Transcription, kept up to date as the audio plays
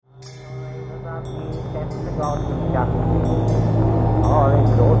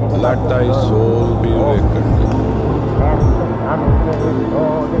Let thy soul be reckoned.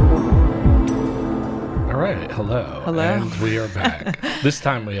 All right, hello. Hello. And we are back. This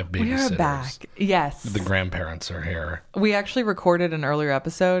time we have babysitters. We are back. Yes. The grandparents are here. We actually recorded an earlier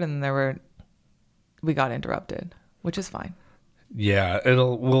episode and we got interrupted, which is fine. Yeah,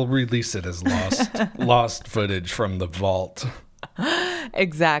 we'll release it as lost footage from the vault.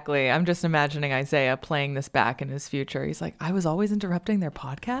 Exactly. I'm just imagining Isaiah playing this back in his future. He's like, I was always interrupting their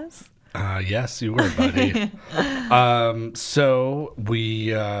podcast? Yes, you were, buddy. So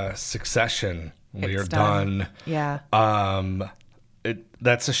we Succession. We It's are done. Yeah.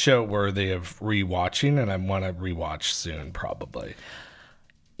 That's a show worthy of rewatching, and I want to rewatch soon, probably.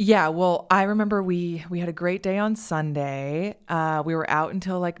 Yeah, well, I remember we had a great day on Sunday. We were out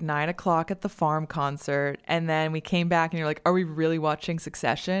until like 9 o'clock at the farm concert. And then we came back and you're like, are we really watching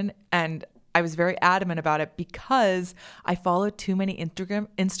Succession? And I was very adamant about it because I follow too many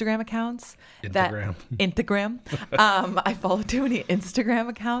Instagram accounts. Instagram. I follow too many Instagram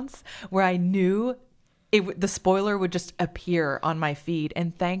accounts where I knew the spoiler would just appear on my feed.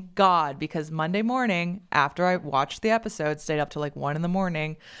 And thank God, because Monday morning, after I watched the episode, stayed up till like 1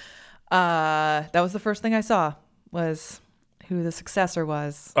 a.m. That was the first thing I saw, was who the successor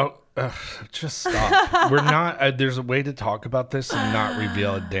was. Oh, just stop. We're not, there's a way to talk about this and not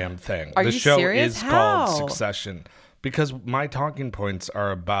reveal a damn thing. Are the you show serious? is How? called Succession because my talking points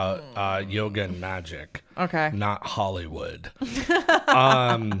are about yoga and magic. Okay. Not Hollywood.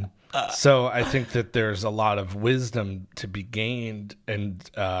 So I think that there's a lot of wisdom to be gained and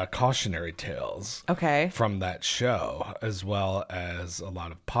cautionary tales from that show, as well as a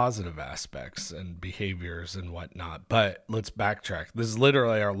lot of positive aspects and behaviors and whatnot. But let's backtrack. This is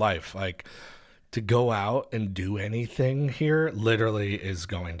literally our life. Like, to go out and do anything here literally is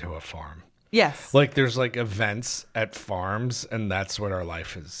going to a farm. Yes. Like, there's like events at farms, and that's what our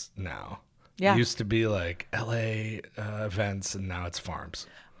life is now. Yeah. It used to be like LA events, and now it's farms.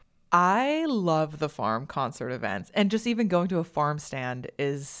 I love the farm concert events, and just even going to a farm stand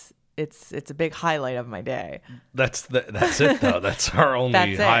it's a big highlight of my day. That's it though. That's our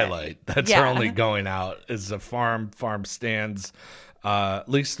only highlight. That's our only going out is the farm stands. At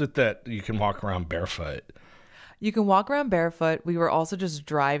least with that, you can walk around barefoot. You can walk around barefoot. We were also just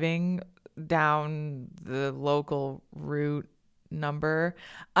driving down the local route number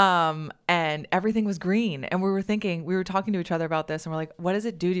and everything was green, and we were talking to each other about this, and we're like, what does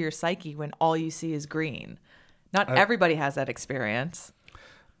it do to your psyche when all you see is green? Not everybody has that experience.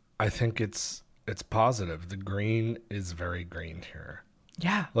 I think it's positive. The green is very green here.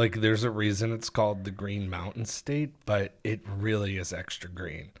 Yeah, like there's a reason it's called the Green Mountain State, but it really is extra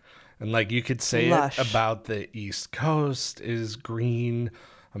green. And like you could say lush. It about the East Coast is green.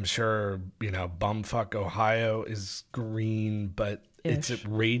 I'm sure, bumfuck Ohio is green, but it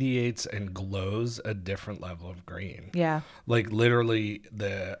radiates and glows a different level of green. Yeah. Like literally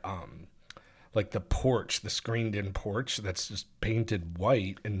the porch, the screened in porch that's just painted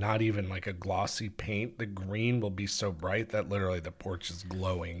white and not even like a glossy paint. The green will be so bright that literally the porch is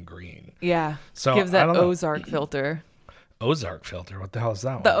glowing green. Yeah. So gives that Ozark filter. Ozark filter? What the hell is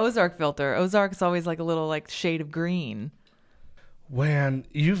that one? The Ozark filter. Ozark is always like a little like shade of green. When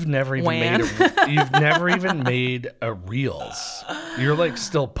you've never even made a reels. You're like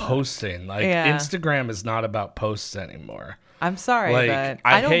still posting. Like Instagram is not about posts anymore. I'm sorry, like, but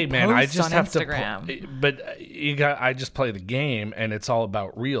I don't post I just on have Instagram. I just play the game and it's all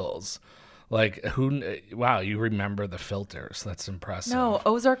about reels. Like wow, you remember the filters. That's impressive. No,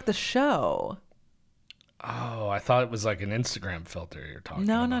 Ozark the show. Oh, I thought it was like an Instagram filter you're talking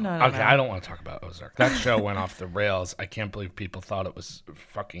about. No. Okay, I don't want to talk about Ozark. That show went off the rails. I can't believe people thought it was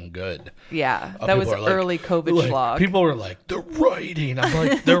fucking good. Yeah, that was early COVID schlock. People were like, the writing. I'm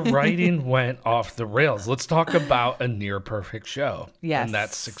like, the writing went off the rails. Let's talk about a near perfect show. Yes. And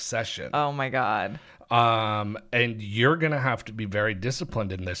that's Succession. Oh my God. And you're gonna have to be very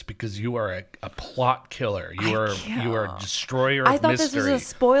disciplined in this because you are a plot killer. You are a destroyer of mystery. I thought this was a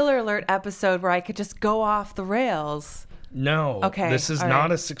spoiler alert episode where I could just go off the rails. No. Okay. This is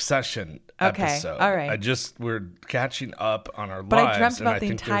not a Succession episode. All right. We're catching up on our but lives. But I dreamt about the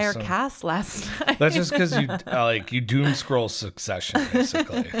entire cast last night. That's just because you doom scroll Succession,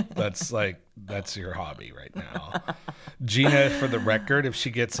 basically. That's your hobby right now. Gina, for the record, if she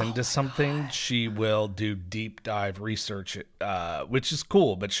gets into something, she will do deep dive research, which is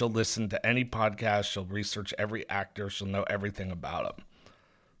cool, but she'll listen to any podcast. She'll research every actor. She'll know everything about them.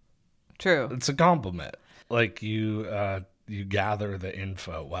 True. It's a compliment. Like you gather the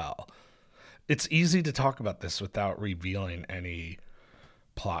info well. It's easy to talk about this without revealing any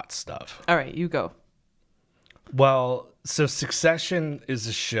plot stuff. All right, you go. Well, so Succession is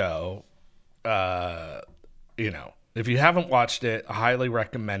a show, if you haven't watched it, I highly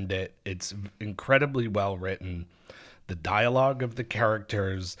recommend it. It's incredibly well written. The dialogue of the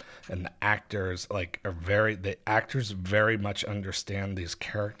characters and the actors the actors very much understand these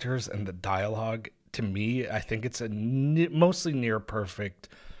characters, and the dialogue, to me, I think it's a mostly near perfect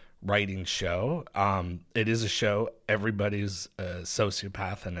writing show. It is a show. Everybody's a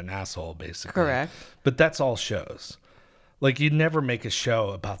sociopath and an asshole, basically. Correct. But that's all shows. Like, you'd never make a show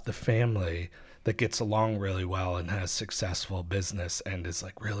about the family that gets along really well and has successful business and is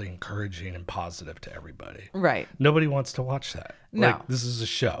like really encouraging and positive to everybody. Right. Nobody wants to watch that. No. Like, this is a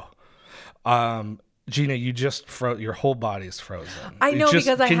show. Gina, you just your whole body is frozen. I know,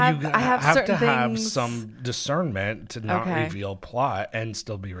 because I have certain to have things. Some discernment to not reveal plot and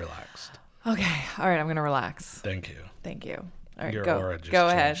still be relaxed. Okay. All right. I'm going to relax. Thank you. All right. Your go aura just go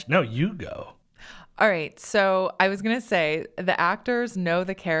changed. ahead. No, you go. All right. So I was going to say the actors know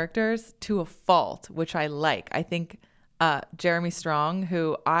the characters to a fault, which I like. I think Jeremy Strong,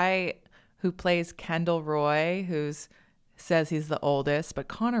 who plays Kendall Roy, says he's the oldest, but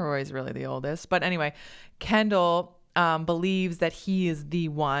Connor Roy is really the oldest. But anyway, Kendall believes that he is the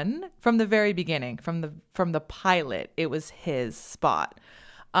one from the very beginning, from the pilot. It was his spot.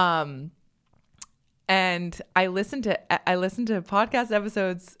 And I listened to podcast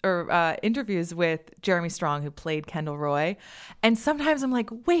episodes or interviews with Jeremy Strong, who played Kendall Roy, and sometimes I'm like,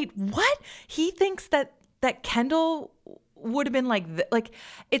 wait, what? He thinks that Kendall would have been like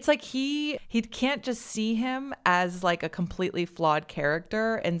it's like he can't just see him as like a completely flawed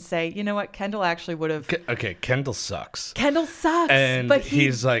character and say, you know what, Kendall actually would have. Okay, Kendall sucks. And but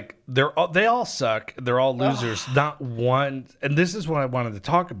he's like, they all suck. They're all losers. Not one. And this is what I wanted to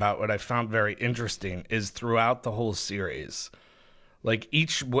talk about. What I found very interesting is throughout the whole series, like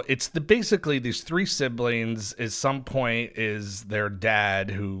basically these three siblings. At some point, is their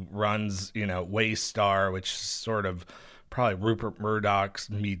dad who runs, Waystar, which is sort of probably Rupert Murdoch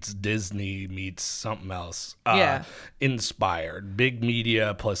meets Disney meets something else. Inspired. Big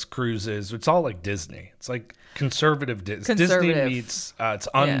media plus cruises. It's all like Disney. It's like conservative Disney. Disney meets, it's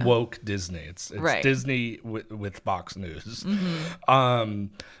unwoke Disney. It's right. Disney with Fox News. Mm-hmm.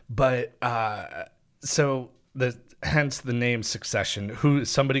 Hence the name Succession. Who is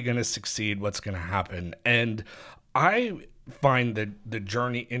somebody going to succeed? What's going to happen? And I find the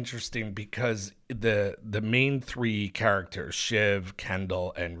journey interesting because the main three characters, Shiv,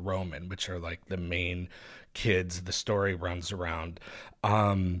 Kendall, and Roman, which are like the main kids the story runs around,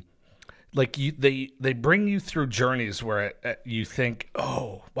 they bring you through journeys where you think,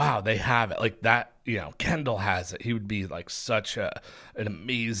 oh wow, they have it like that. Kendall has it. He would be like such an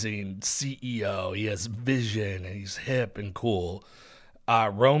amazing CEO. He has vision and he's hip and cool.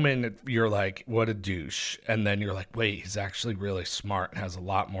 Roman, you're like, what a douche. And then you're like, wait, he's actually really smart and has a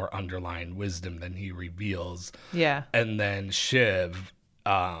lot more underlying wisdom than he reveals. Yeah. And then Shiv,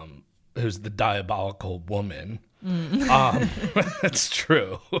 who's the diabolical woman. That's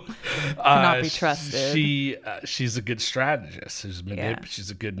true. Cannot be trusted. She's a good strategist. She's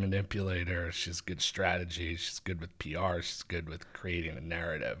a good manipulator. She's good strategy. She's good with PR. She's good with creating a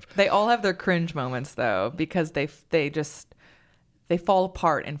narrative. They all have their cringe moments though, because they fall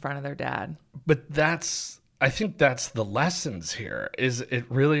apart in front of their dad. But I think that's the lessons here. Is it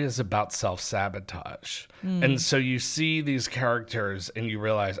really is about self-sabotage. And so you see these characters and you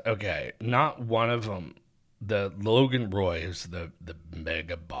realize, okay, not one of them, the Logan Roy, who's the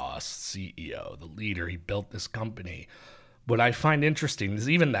mega boss CEO, the leader, he built this company. What I find interesting is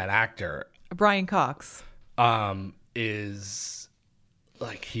even that actor, Brian Cox, is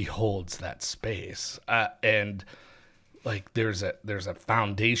like, he holds that space. And like there's a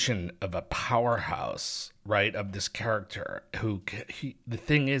foundation of a powerhouse, right, of this character who the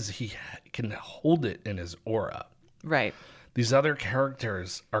thing is he can hold it in his aura. Right. These other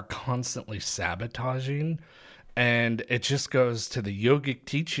characters are constantly sabotaging, and it just goes to the yogic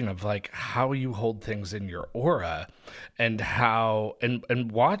teaching of like how you hold things in your aura and how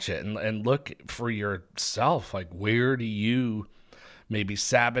and watch it and look for yourself, like where do you maybe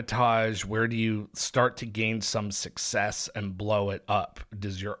sabotage? Where do you start to gain some success and blow it up?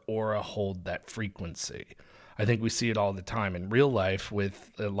 Does your aura hold that frequency? I think we see it all the time in real life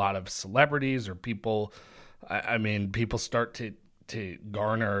with a lot of celebrities or people. I mean, people start to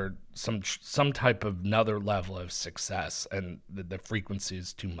garner some type of another level of success, and the frequency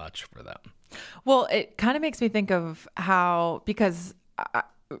is too much for them. Well, it kind of makes me think of how, because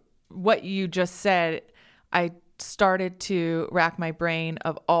what you just said, I started to rack my brain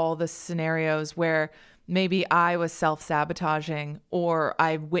of all the scenarios where maybe I was self-sabotaging, or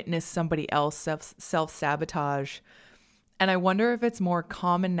I witnessed somebody else self-sabotage. And I wonder if it's more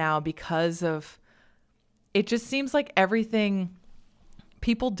common now because of, it just seems like everything,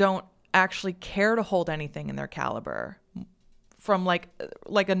 people don't actually care to hold anything in their caliber from like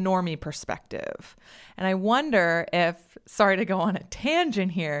a normie perspective. And I wonder if, sorry to go on a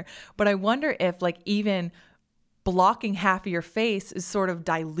tangent here, but I wonder if like even blocking half of your face is sort of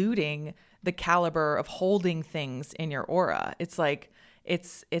diluting the caliber of holding things in your aura. It's like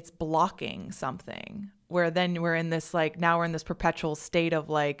it's blocking something, where then we're in this like, now we're in this perpetual state of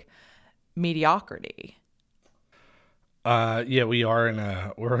like mediocrity. Yeah, we're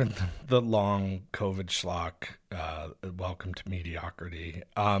in the long COVID schlock. Welcome to mediocrity.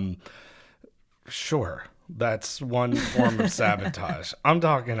 Sure, that's one form of sabotage. I'm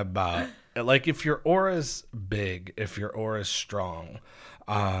talking about like if your aura's big, if your aura's strong,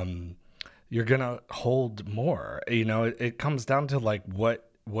 you're gonna hold more. You know, it comes down to like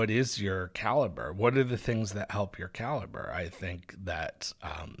what is your caliber? What are the things that help your caliber? I think that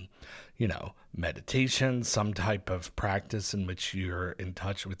meditation, some type of practice in which you're in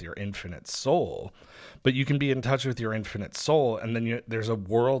touch with your infinite soul. But you can be in touch with your infinite soul, and then there's a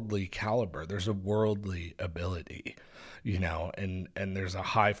worldly caliber, there's a worldly ability, and there's a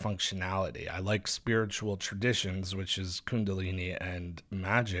high functionality. I like spiritual traditions, which is Kundalini and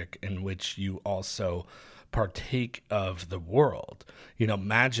magic, in which you also partake of the world.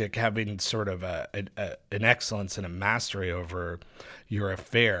 Magic having sort of an excellence and a mastery over your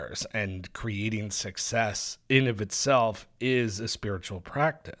affairs and creating success in of itself is a spiritual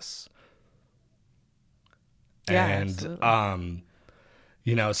practice. Yeah, and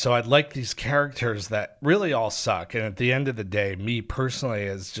absolutely. So I'd like these characters that really all suck, and at the end of the day, me personally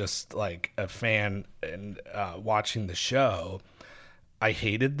as just like a fan and watching the show, I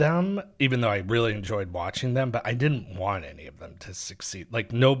hated them, even though I really enjoyed watching them, but I didn't want any of them to succeed.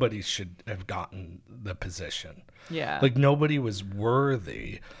 Like, nobody should have gotten the position. Yeah. Like, nobody was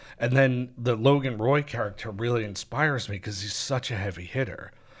worthy. And then the Logan Roy character really inspires me because he's such a heavy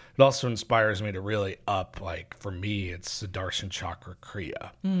hitter. It also inspires me to really up, like, for me, it's Sudarshan Chakra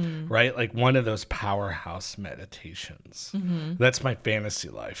Kriya, right? Like, one of those powerhouse meditations. Mm-hmm. That's my fantasy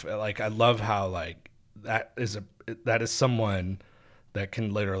life. Like, I love how, like, that is someone that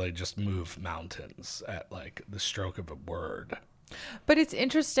can literally just move mountains at like the stroke of a word. But it's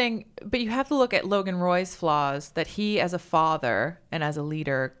interesting, but you have to look at Logan Roy's flaws, that he as a father and as a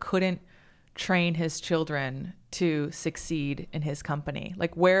leader couldn't train his children to succeed in his company.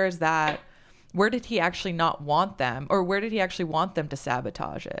 Like, where is that? Where did he actually not want them, or where did he actually want them to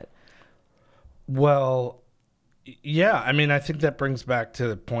sabotage it? Well, yeah, I mean, I think that brings back to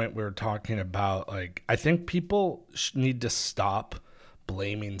the point we were talking about. Like, I think people need to stop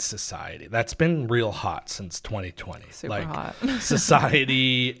blaming society. That's been real hot since 2020. Super like, hot.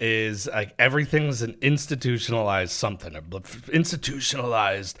 Society is like, everything's an institutionalized something.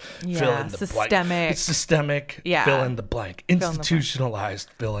 Institutionalized, fill in the systemic. blank. It's systemic, fill in the blank. Institutionalized,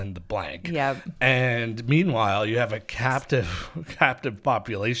 fill in the blank. Yeah. And meanwhile, you have a captive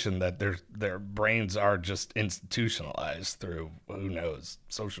population that their brains are just institutionalized through, who knows,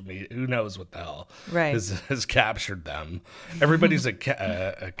 social media, who knows what the hell has captured them. Everybody's a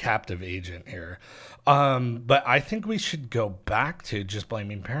captive agent here. But I think we should go back to just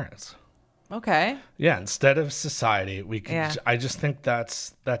blaming parents. Okay. Yeah, instead of society, we can. Yeah. I just think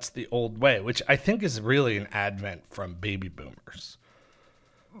that's the old way, which I think is really an advent from baby boomers.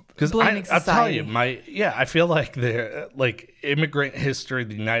 Because I'll tell you, I feel like the immigrant history of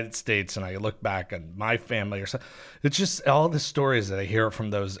the United States, and I look back on my family or something, it's just all the stories that I hear from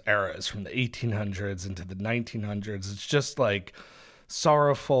those eras, from the 1800s into the 1900s. It's just like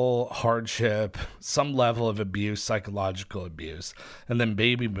sorrowful hardship, some level of abuse, psychological abuse. And then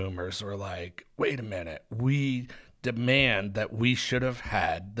baby boomers were like, wait a minute, we demand that we should have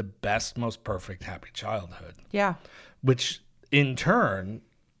had the best, most perfect, happy childhood. Yeah. Which in turn,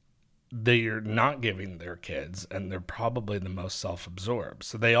 they're not giving their kids, and they're probably the most self-absorbed.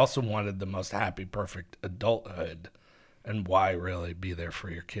 So they also wanted the most happy, perfect adulthood. And why really be there for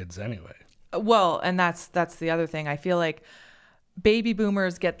your kids anyway? Well, and that's the other thing. I feel like baby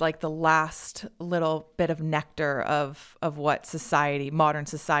boomers get like the last little bit of nectar of what modern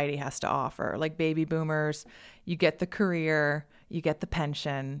society has to offer. Like, baby boomers, you get the career, you get the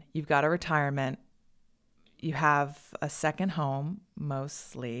pension, you've got a retirement, you have a second home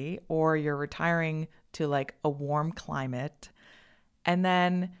mostly, or you're retiring to like a warm climate. And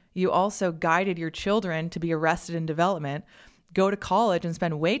then you also guided your children to be arrested in development, go to college and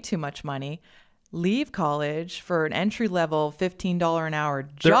spend way too much money, leave college for an entry-level $15 an hour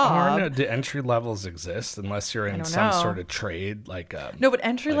job. There are no, do entry levels exist unless you're in some sort of trade like no, but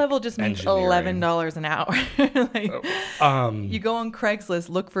entry level just means $11 an hour. You go on Craigslist,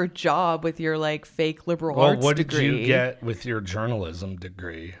 look for a job with your like fake liberal arts what degree. did you get with your journalism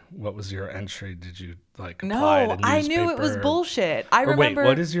degree? What was your entry? Did you like apply to I knew it was bullshit. I remember. Wait,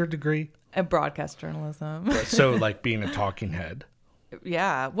 what is your degree? A broadcast journalism. So like being a talking head.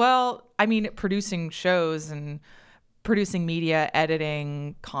 Yeah. Well, I mean, producing shows and producing media,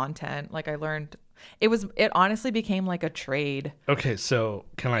 editing content. Like I learned, it honestly became like a trade. Okay. So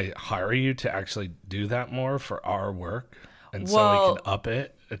can I hire you to actually do that more for our work? And so we can up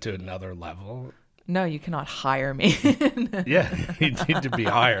it to another level? No, you cannot hire me. Yeah, you need to be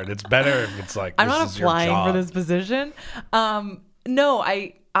hired. It's better if it's like, I'm not applying for this position. No,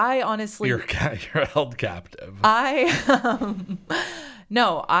 I honestly, you're held captive. When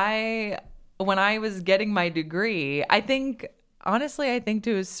I was getting my degree, I think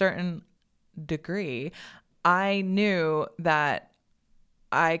to a certain degree, I knew that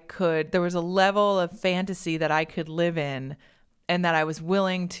there was a level of fantasy that I could live in and that I was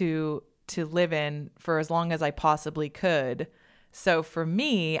willing to live in for as long as I possibly could. So for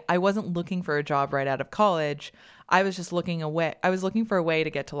me, I wasn't looking for a job right out of college. I was just looking for a way to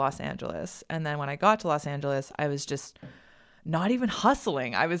get to Los Angeles. And then when I got to Los Angeles, I was just not even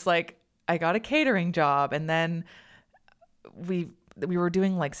hustling. I was like, I got a catering job. And then we were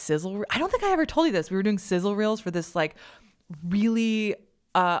doing like sizzle. I don't think I ever told you this. We were doing sizzle reels for this like really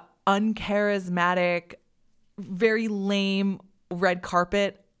uncharismatic, very lame red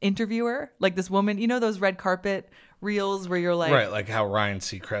carpet interviewer. Like this woman, you know those red carpet reels where you're like... Right, like how Ryan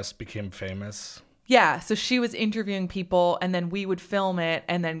Seacrest became famous. Yeah, so she was interviewing people and then we would film it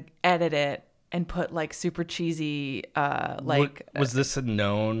and then edit it and put like super cheesy was this a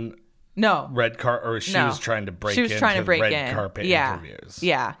known red carpet, or she was trying to break into red carpet interviews?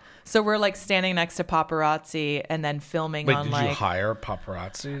 Yeah. So we're like standing next to paparazzi and then filming on like... Did you hire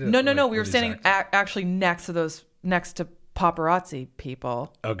paparazzi? No. We were standing actually next to paparazzi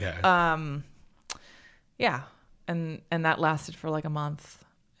people. Okay. Yeah. And that lasted for like a month.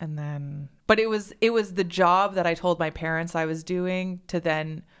 And then, but it was the job that I told my parents I was doing to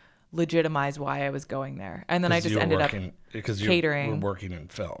then legitimize why I was going there. And then I just ended up catering. Because you were working in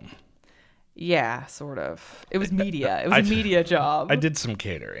film. Yeah, sort of. It was media. It was a media job. I did some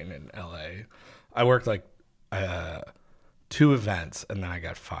catering in LA. I worked like 2 events and then I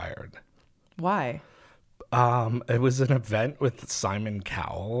got fired. Why? It was an event with Simon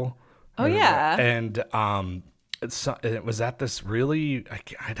Cowell. Oh yeah. And it was at this really,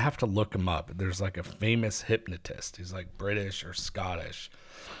 I'd have to look him up. There's like a famous hypnotist. He's like British or Scottish.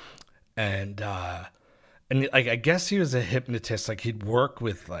 And like, I guess he was a hypnotist. Like he'd work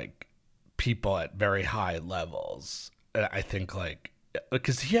with like people at very high levels. I think like,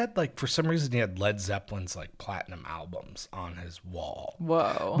 because he had like, for some reason he had Led Zeppelin's like platinum albums on his wall.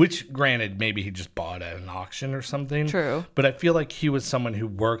 Whoa. Which granted, maybe he just bought at an auction or something. True. But I feel like he was someone who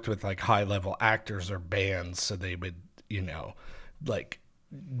worked with like high level actors or bands. So they would, like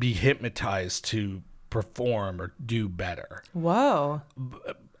be hypnotized to perform or do better. Whoa.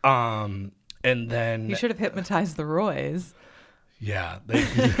 And then you should have hypnotized the Roys. Yeah.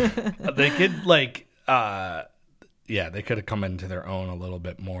 They could like, yeah, they could have come into their own a little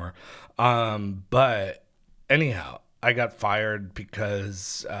bit more. But anyhow, I got fired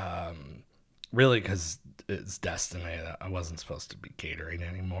because it's destiny. I wasn't supposed to be catering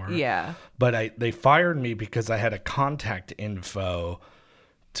anymore. Yeah. But they fired me because I had a contact info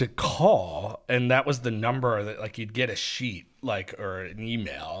to call, and that was the number that like you'd get a sheet like or an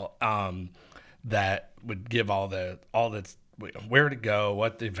email that would give all the where to go,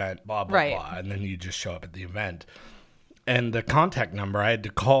 what the event, blah blah blah, and then you just show up at the event. And the contact number I had to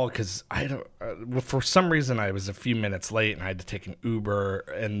call because for some reason I was a few minutes late and I had to take an Uber.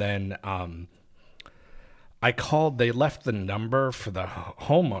 And then I called. They left the number for the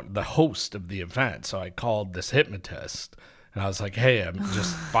host of the event. So I called this hypnotist and I was like, "Hey, I'm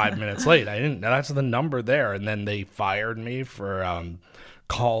just 5 minutes late. I didn't. That's the number there." And then they fired me for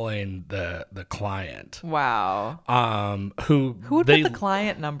calling the client. Wow. Who would put the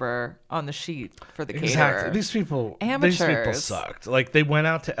client number on the sheet for the caterer? Exactly. These people Amateurs. Sucked. Like they went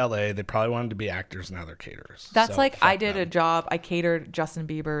out to LA, they probably wanted to be actors, now they're caterers. That's like I did a job, I catered Justin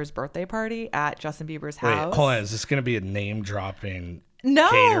Bieber's birthday party at Justin Bieber's house. Wait, hold on, is this gonna be a name dropping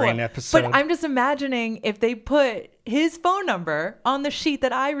catering episode? But I'm just imagining if they put his phone number on the sheet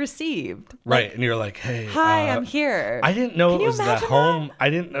that I received. Right, like, and you're like, "Hey, hi, I'm here." I didn't know it was the home. I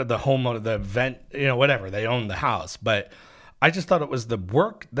didn't know the home of the event. Whatever, they owned the house, but I just thought it was the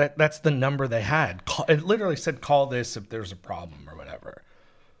work that's the number they had. It literally said, call this if there's a problem or whatever.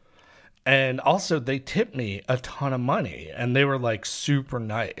 And also they tipped me a ton of money and they were like super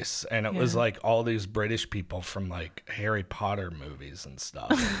nice. And it was like all these British people from like Harry Potter movies and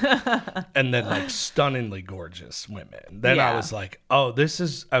stuff. And then like stunningly gorgeous women. Then I was like, I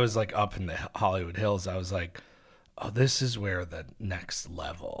was like up in the Hollywood Hills. I was like, oh, this is where the next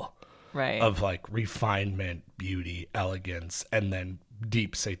level of like refinement, beauty, elegance, and then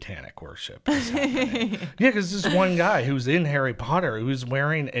deep satanic worship is happening. Because this one guy who's in Harry Potter who was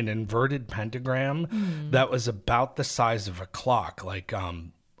wearing an inverted pentagram that was about the size of a clock, like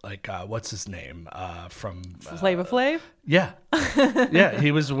what's his name from Flava Flav? Yeah,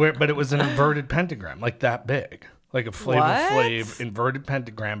 he was but it was an inverted pentagram, like that big, like a Flava Flav inverted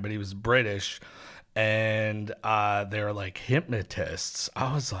pentagram, but he was British. And they're like hypnotists.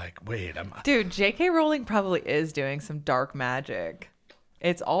 I was like, wait, dude, J.K. Rowling probably is doing some dark magic.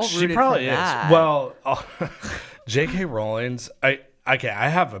 It's all rooted she probably from is. that. Well, J.K. Rowling's. I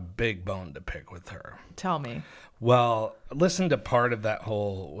have a big bone to pick with her. Tell me. Well, listen to part of that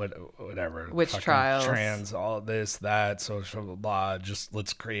whole whatever witch trials, trans, all this, that, social blah. Just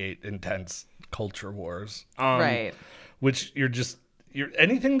let's create intense culture wars, right? Which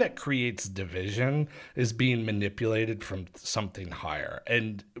anything that creates division is being manipulated from something higher,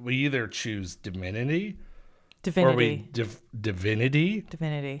 and we either choose divinity. Or we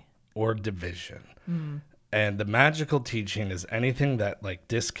divinity or division. And the magical teaching is anything that like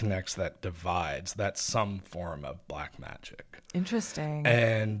disconnects, that divides. That's some form of black magic. Interesting.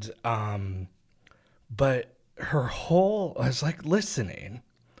 And but her whole, I was like listening,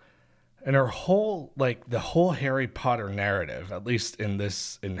 and her whole, like the whole Harry Potter narrative, at least in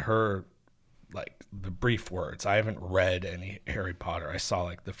her like the brief words. I haven't read any Harry Potter. I saw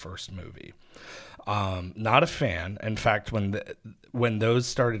like the first movie. Not a fan. In fact, when those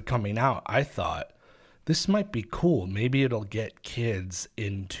started coming out, I thought this might be cool. Maybe it'll get kids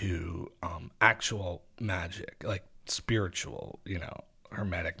into actual magic, like spiritual,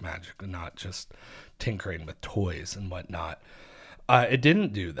 hermetic magic, and not just tinkering with toys and whatnot. It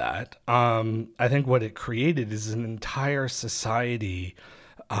didn't do that. I think what it created is an entire society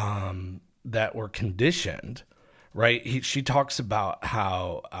that were conditioned, right? She talks about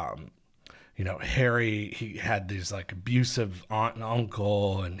how, Harry, he had these like abusive aunt and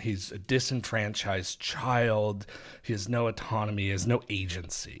uncle, and he's a disenfranchised child. He has no autonomy, he has no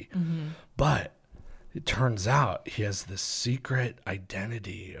agency. But it turns out he has this secret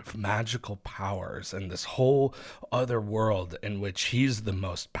identity of magical powers and this whole other world in which he's the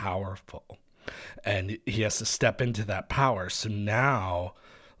most powerful. And he has to step into that power. So now,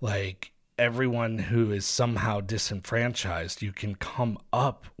 like, everyone who is somehow disenfranchised, you can come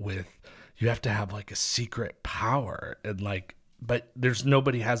up with, you have to have like a secret power, and like, but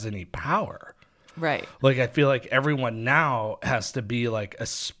nobody has any power. Right. Like, I feel like everyone now has to be like a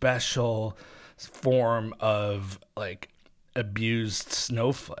special form of like abused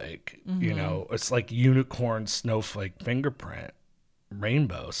snowflake, it's like unicorn, snowflake, fingerprint,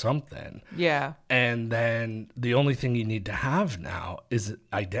 rainbow, something. Yeah. And then the only thing you need to have now is an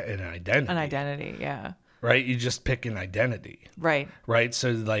identity. An identity, yeah. Right? You just pick an identity. Right. Right?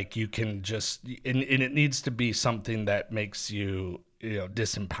 So like you can just, and it needs to be something that makes you,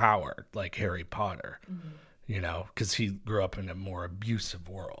 disempowered, like Harry Potter, because he grew up in a more abusive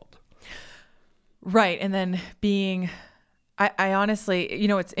world. Right. And then I honestly,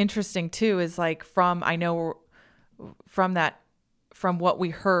 it's interesting too, is like from what we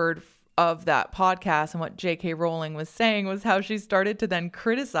heard of that podcast and what J.K. Rowling was saying was how she started to then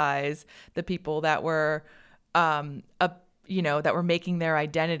criticize the people that were, that were making their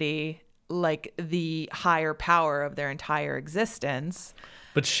identity like the higher power of their entire existence.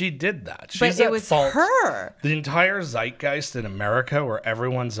 But she did that. But it was her. The entire zeitgeist in America, where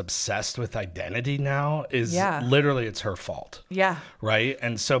everyone's obsessed with identity now, is literally, it's her fault. Yeah. Right?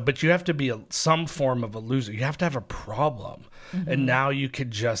 And so, but you have to be some form of a loser. You have to have a problem. And now you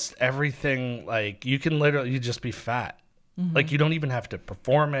could just, everything, like, you can literally, you just be fat. Like, you don't even have to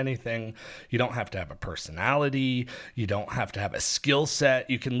perform anything. You don't have to have a personality. You don't have to have a skill set.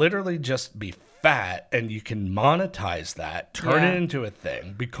 You can literally just be fat, and you can monetize that, turn it into a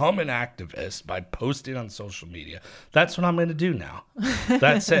thing, become an activist by posting on social media. That's what I'm going to do now.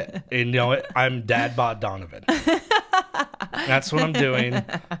 That's it. And you know what? I'm Dad Bod Donovan. That's what I'm doing.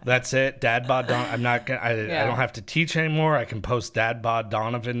 That's it. Dad Bod Donovan. I'm not going I don't have to teach anymore. I can post Dad Bod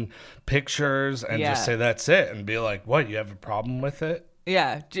Donovan pictures and just say that's it, and be like, what, you have a problem with it?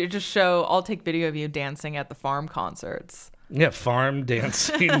 Yeah. Just show, I'll take video of you dancing at the farm concerts. Yeah, farm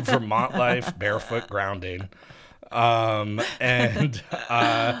dancing, Vermont life, barefoot grounding. And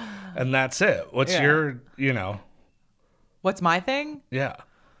that's it. What's your, What's my thing? Yeah.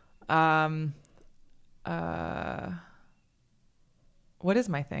 What is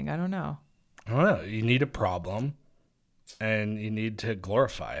my thing? I don't know. I don't know. You need a problem, and you need to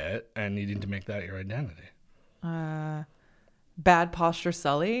glorify it, and you need to make that your identity. Bad posture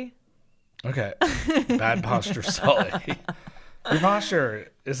Sully. Okay. Bad posture Sully. Your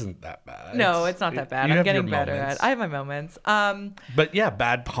posture isn't that bad. No, it's not that bad. I'm getting better at it. I have my moments. But yeah,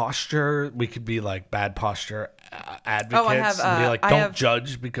 bad posture. We could be like bad posture advocates and be like, don't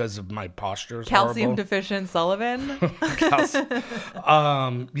judge because of my posture. Calcium deficient Sullivan.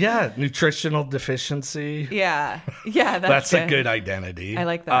 Yeah, nutritional deficiency. Yeah, that's a good identity. I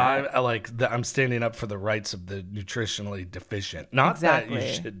like that. I like that. I'm standing up for the rights of the nutritionally deficient. Not that you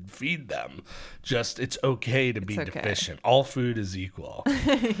should feed them. Just it's okay to be deficient. All food is equal.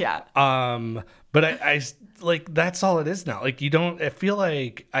 Yeah. But I like that's all it is now. Like I feel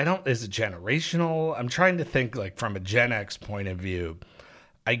like is it generational? I'm trying to think like from a Gen X point of view.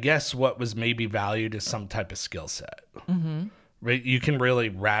 I guess what was maybe valued is some type of skill set. Mm-hmm. Right? You can really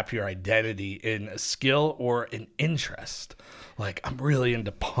wrap your identity in a skill or an interest. Like I'm really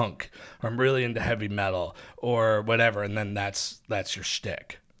into punk or I'm really into heavy metal or whatever. And then that's your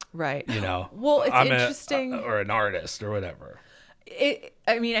shtick. Right. Well, it's interesting. Or an artist or whatever.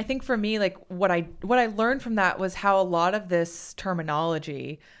 I think for me, like what I learned from that was how a lot of this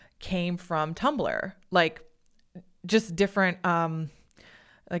terminology came from Tumblr, like just different,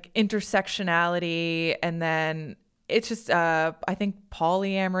 like intersectionality. And then it's just, I think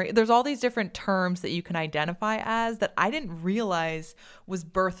polyamory, there's all these different terms that you can identify as that I didn't realize was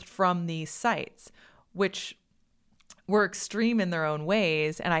birthed from these sites, which were extreme in their own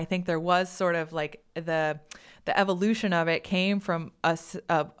ways. And I think there was sort of like the evolution of it came from a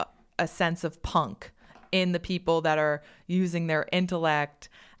sense of punk in the people that are using their intellect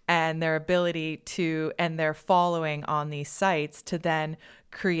and their ability to, and their following on these sites to then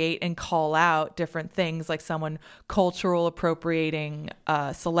create and call out different things, like someone cultural appropriating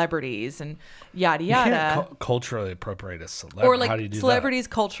celebrities and yada yada. You can't culturally appropriate a celebrity. Or like how do you do celebrities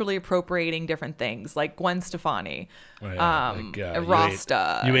that? Culturally appropriating different things, like Gwen Stefani,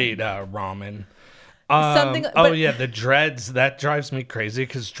 Rasta. You ate ramen. Something. The dreads. That drives me crazy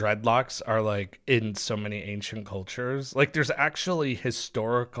because dreadlocks are like in so many ancient cultures. Like there's actually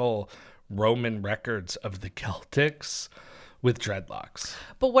historical Roman records of the Celtics with dreadlocks.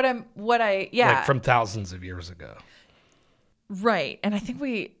 But like from thousands of years ago. Right. And I think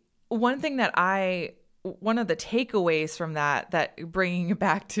one of the takeaways from that bringing it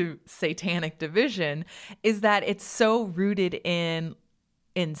back to satanic division is that it's so rooted in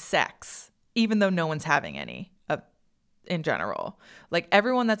sex. Even though no one's having any in general. Like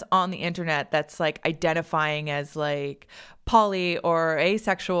everyone that's on the internet that's like identifying as like poly or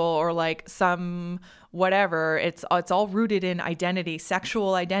asexual or like some whatever, it's all rooted in identity,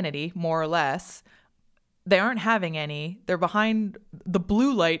 sexual identity, more or less. They aren't having any. They're behind. The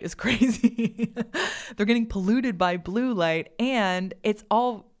blue light is crazy. They're getting polluted by blue light, and it's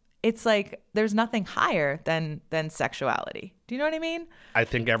like there's nothing higher than sexuality. Do you know what I mean? I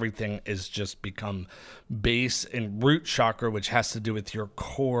think everything is just become base in root chakra, which has to do with your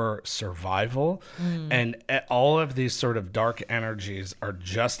core survival. And all of these sort of dark energies are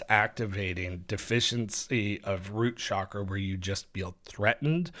just activating deficiency of root chakra where you just feel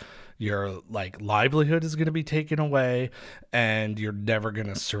threatened. Your like livelihood is going to be taken away and you're never going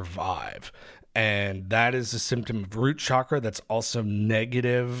to survive. And that is a symptom of root chakra. That's also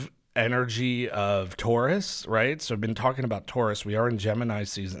negative energy of Taurus, right? So I've been talking about Taurus. We are in Gemini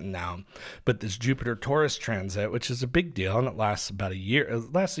season now, but this Jupiter Taurus transit, which is a big deal, and it lasts about a year.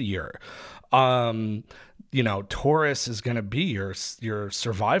 It lasts a year. Taurus is going to be your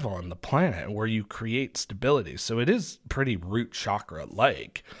survival on the planet, where you create stability. So it is pretty root chakra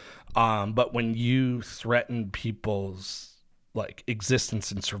like. But when you threaten people's like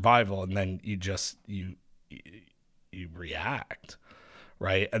existence and survival, and then you react.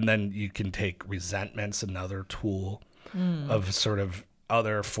 Right. And then you can take resentment's another tool of sort of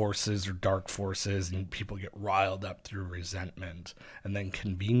other forces or dark forces, and people get riled up through resentment. And then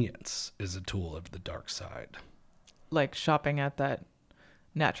convenience is a tool of the dark side. Like shopping at that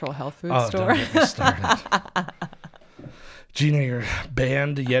natural health food store. Don't get me started. Gina, you're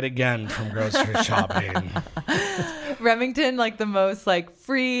banned yet again from grocery shopping. Remington, like the most like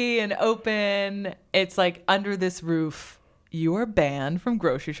free and open. It's like under this roof. You are banned from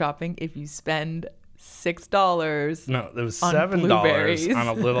grocery shopping if you spend $6. No, it was $7 on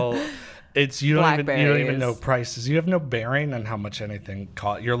a little It's you don't even know prices. You have no bearing on how much anything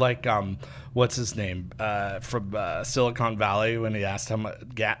costs. You're like what's his name from Silicon Valley when he asked how much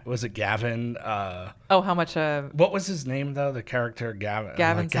was it Gavin? How much? What was his name though? The character Gavin.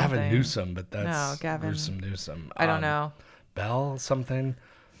 Gavin Newsom, but that's Gavin Newsom. I don't know. Bell something.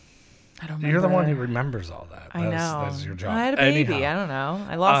 I don't remember. You're the one who remembers all that. I know. That's your job. I had a baby. I don't know.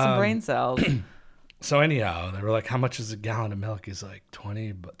 I lost some brain cells. So anyhow, they were like, how much is a gallon of milk? He's like,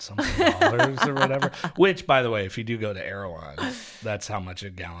 $20 but something dollars or whatever. Which, by the way, if you do go to Erewhon, that's how much a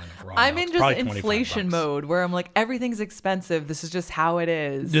gallon of raw I'm milk. in just inflation mode where I'm like, everything's expensive. This is just how it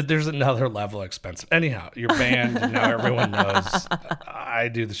is. There's another level of expensive. Anyhow, you're banned. And now everyone knows I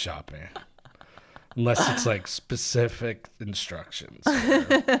do the shopping. Unless it's like specific instructions.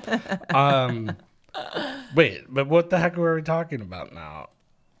 Wait, but what the heck were we talking about now?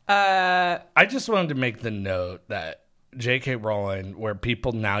 I just wanted to make the note that J.K. Rowling, where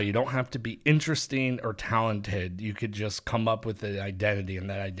people now, you don't have to be interesting or talented. You could just come up with an identity, and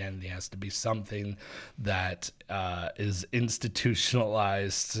that identity has to be something that is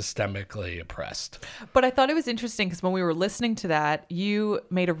institutionalized, systemically oppressed. But I thought it was interesting because when we were listening to that, you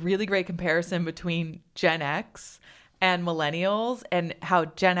made a really great comparison between Gen X and millennials and how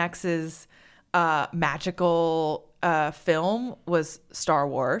Gen X's magical film was Star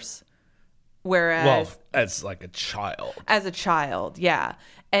Wars, whereas as like a child, yeah.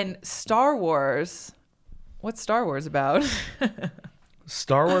 And Star Wars, what's Star Wars about?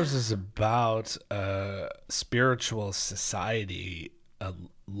 Star Wars is about a spiritual society,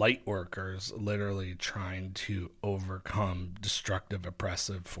 light workers literally trying to overcome destructive,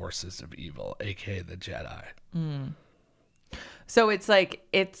 oppressive forces of evil, aka the Jedi. So it's like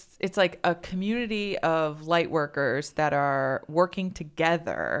a community of light workers that are working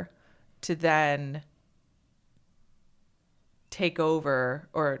together to then take over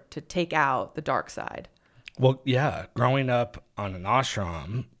or to take out the dark side. Well, yeah, growing up on an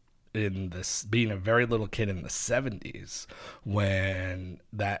ashram being a very little kid in the 70s when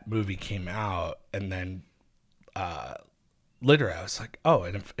that movie came out, and then literally I was like, oh,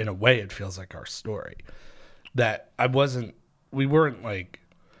 in a way it feels like our story. That we weren't like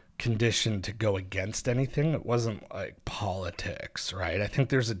conditioned to go against anything. It wasn't like politics, right? I think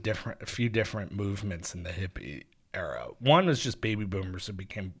there's a few different movements in the hippie era. One is just baby boomers who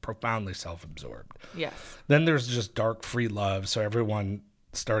became profoundly self-absorbed. Yes. Then there's just dark free love, so everyone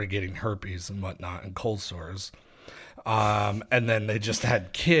started getting herpes and whatnot and cold sores. And then they just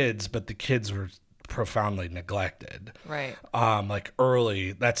had kids, but the kids were profoundly neglected. Right. Like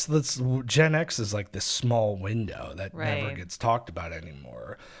early, that's Gen X is like this small window that never gets talked about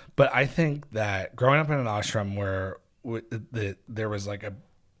anymore. But I think that growing up in an ashram where there was like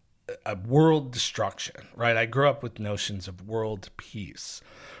a world destruction, right? I grew up with notions of world peace,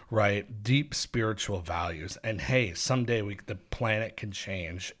 right? Deep spiritual values. And hey, someday the planet can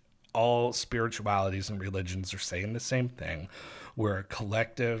change. All spiritualities and religions are saying the same thing. We're a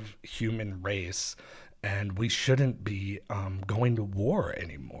collective human race, and we shouldn't be going to war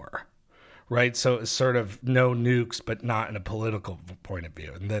anymore, right? So it's sort of no nukes, but not in a political point of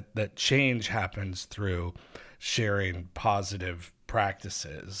view. And that change happens through sharing positive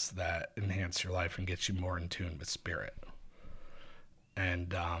practices that enhance your life and get you more in tune with spirit.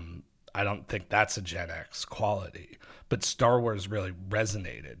 And I don't think that's a Gen X quality, but Star Wars really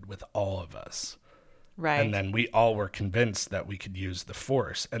resonated with all of us. Right. And then we all were convinced that we could use the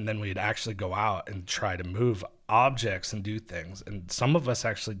Force, and then we'd actually go out and try to move objects and do things. And some of us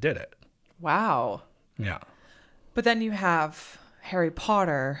actually did it. Wow. Yeah. But then you have Harry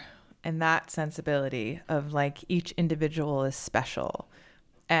Potter and that sensibility of like each individual is special.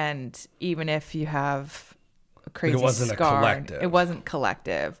 And even if you have a crazy it wasn't scar, a collective. it wasn't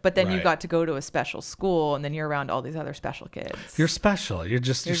collective. But then you Right. got to go to a special school, and then you're around all these other special kids. You're special. You're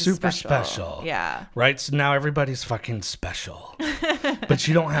super special. Yeah. Right? So now everybody's fucking special. But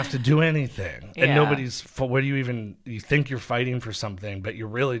you don't have to do anything. And Yeah. you think you're fighting for something, but you're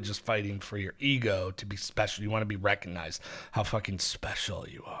really just fighting for your ego to be special. You want to be recognized how fucking special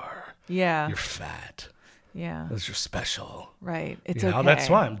you are. Yeah. You're fat. Yeah. Because you're special. Right. It's okay. That's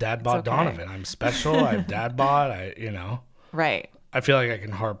why I'm Dad Bod Donovan. I'm special. I'm Dad Bod. Right. I feel like I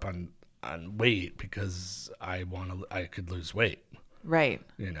can harp on weight because I could lose weight. Right.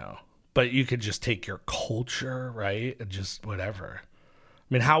 But you could just take your culture, right? And just whatever.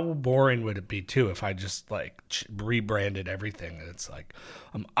 I mean, how boring would it be too if I just like rebranded everything and it's like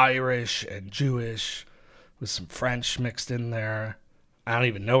I'm Irish and Jewish with some French mixed in there. I don't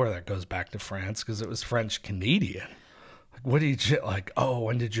even know where that goes back to France because it was French Canadian. Like, what do you like? Oh,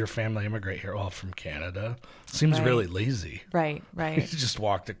 when did your family immigrate here? Well, from Canada. Seems really lazy. Right. You just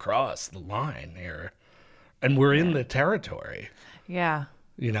walked across the line here, and we're in the territory. Yeah.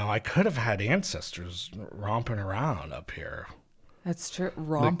 You know, I could have had ancestors romping around up here. That's true.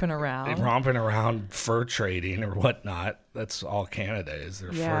 Romping around, fur trading or whatnot. That's all Canada is.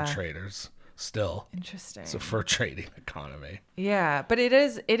 They're fur traders still. Interesting. It's a fur trading economy. Yeah, but it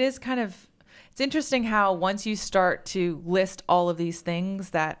is kind of, it's interesting how once you start to list all of these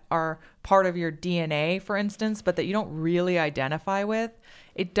things that are part of your DNA, for instance, but that you don't really identify with,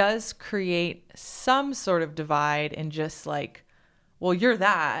 it does create some sort of divide in just like, well, you're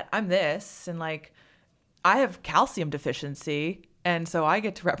that, I'm this, and like, I have calcium deficiency, and so I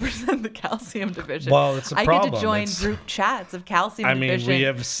get to represent the calcium deficiency. Well, it's a problem. I get to join group chats of calcium deficient we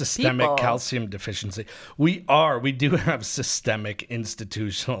have systemic people. calcium deficiency. We do have systemic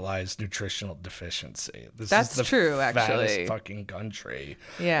institutionalized nutritional deficiency. That's true, actually. Fattest fucking country.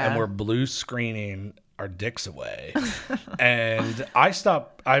 Yeah. And we're blue screening our dicks away. And I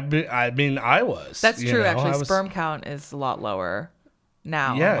stopped. I was. That's true, actually. Sperm count is a lot lower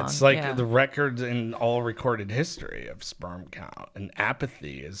now. Yeah, it's like the record in all recorded history of sperm count, and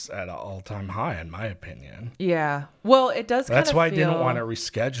apathy is at an all-time high, in my opinion. Yeah, well, it does. That's why I didn't want to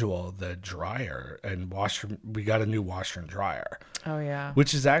reschedule the dryer and washer. We got a new washer and dryer. Oh yeah,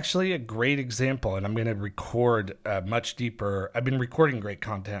 which is actually a great example, and I'm going to record much deeper. I've been recording great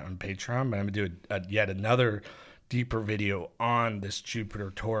content on Patreon, but I'm going to do yet another deeper video on this Jupiter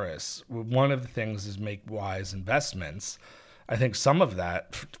Taurus. One of the things is make wise investments. I think some of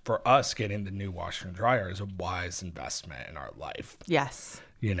that, for us, getting the new washer and dryer is a wise investment in our life. Yes.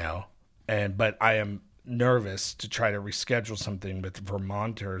 You know, but I am nervous to try to reschedule something with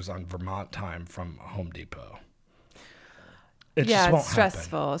Vermonters on Vermont time from Home Depot. It just won't it's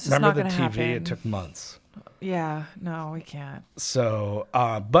stressful. happen. It's just Remember not the going TV? to happen. It took months. Yeah, no, we can't. So,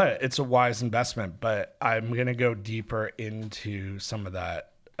 but it's a wise investment. But I'm going to go deeper into some of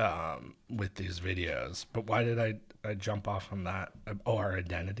that with these videos. But why did I jump off on that? Oh, our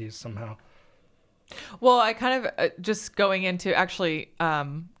identities somehow. Well, I kind of just going into actually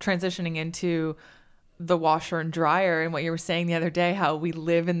transitioning into the washer and dryer and what you were saying the other day, how we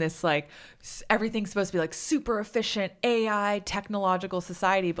live in this like everything's supposed to be like super efficient AI technological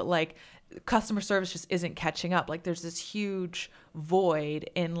society, but like customer service just isn't catching up. Like there's this huge void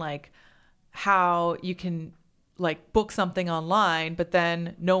in like how you can like book something online, but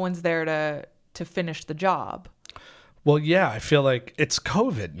then no one's there to finish the job. Well, yeah, I feel like it's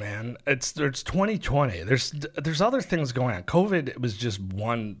COVID, man. It's 2020. There's other things going on. COVID was just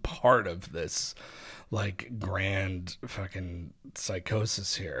one part of this like grand fucking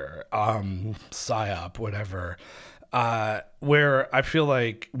psychosis here, psyop, whatever. Where I feel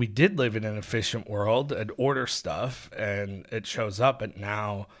like we did live in an efficient world and order stuff and it shows up, but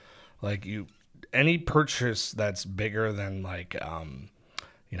now like any purchase that's bigger than like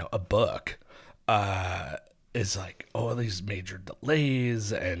a book is like, oh, these major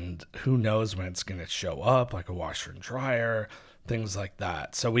delays and who knows when it's going to show up, like a washer and dryer, things like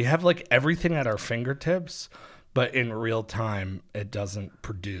that. So we have like everything at our fingertips, but in real time, it doesn't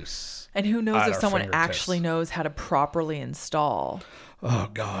produce. And who knows if someone actually knows how to properly install.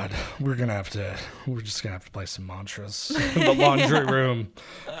 Oh God, we're just gonna have to play some mantras in the laundry room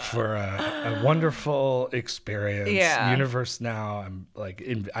for a wonderful experience. Yeah. Universe now. I'm like,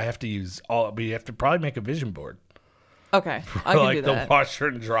 I have to use we have to probably make a vision board. Okay, for I can like do that. The washer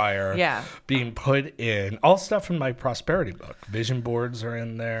and dryer. Yeah. Being put in all stuff in my prosperity book. Vision boards are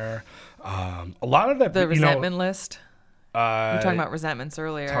in there. A lot of the resentment list. We were talking about resentments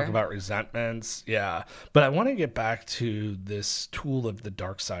earlier. Talk about resentments, yeah. But I want to get back to this tool of the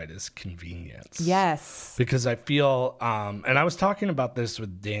dark side is convenience. Yes. Because I feel, and I was talking about this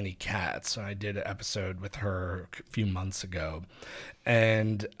with Danny Katz, and I did an episode with her a few months ago.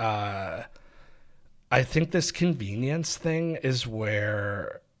 And I think this convenience thing is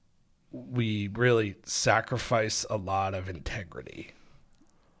where we really sacrifice a lot of integrity.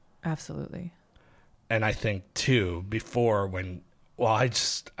 Absolutely. And I think too, before I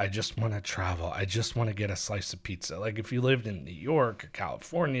just want to travel. I just want to get a slice of pizza. Like if you lived in New York or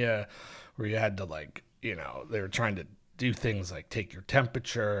California where you had to they were trying to do things like take your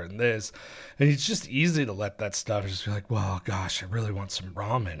temperature and this, and it's just easy to let that stuff just be like, well, gosh, I really want some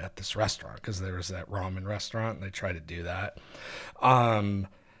ramen at this restaurant because there was that ramen restaurant and they try to do that.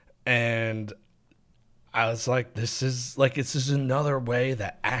 And I was like, this is another way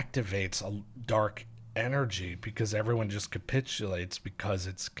that activates a dark energy because everyone just capitulates because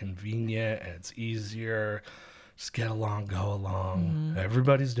it's convenient and it's easier. Just get along, go along. Mm-hmm.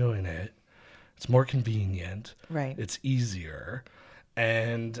 Everybody's doing it. It's more convenient. Right. It's easier.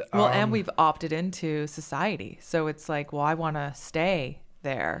 And and we've opted into society. So it's like, well, I want to stay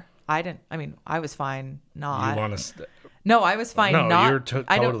there. I was fine not. You want to No, I was fine not. No, you're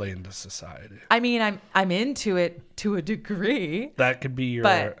totally into society. I mean, I'm into it to a degree. That could be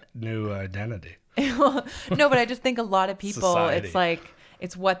your new identity. No, but I just think a lot of people, Society. it's like,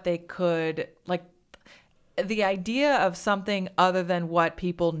 it's what they could, like, the idea of something other than what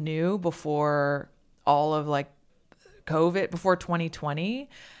people knew before all of, like, COVID, before 2020,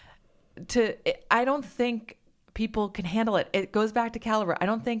 I don't think people can handle it. It goes back to caliber. I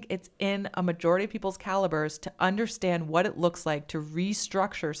don't think it's in a majority of people's calibers to understand what it looks like to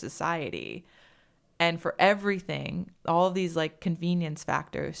restructure society and for everything, all of these like convenience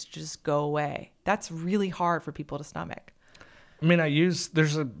factors just go away. That's really hard for people to stomach. I mean,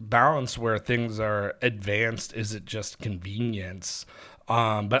 there's a balance where things are advanced. Is it just convenience?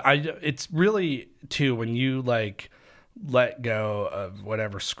 But it's really too, when you like let go of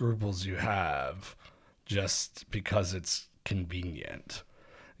whatever scruples you have just because it's convenient,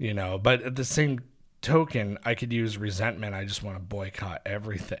 but at the same token, I could use resentment. I just want to boycott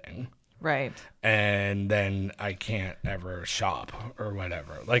everything. Right. And then I can't ever shop or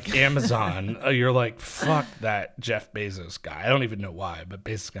whatever. Like Amazon, you're like, fuck that Jeff Bezos guy. I don't even know why, but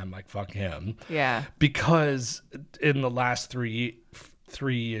basically I'm like, fuck him. Yeah. Because in the last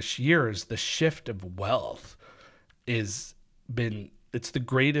three-ish years, the shift of wealth it's the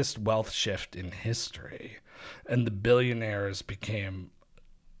greatest wealth shift in history. And the billionaires became,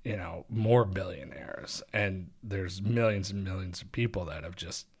 more billionaires. And there's millions and millions of people that have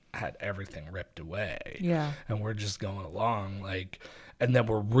just had everything ripped away. Yeah. And we're just going along and then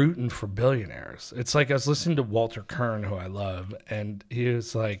we're rooting for billionaires. It's like I was listening to Walter Kern, who I love, and he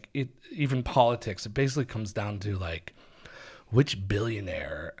was like, even politics, it basically comes down to like, which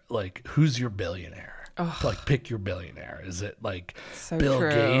billionaire, like who's your billionaire? Like pick your billionaire. Is it like Bill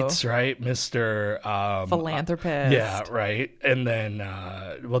Gates, right? Mr. Philanthropist. Yeah, right. And then,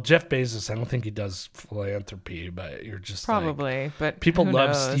 Jeff Bezos, I don't think he does philanthropy, but you're just probably. Like, but people who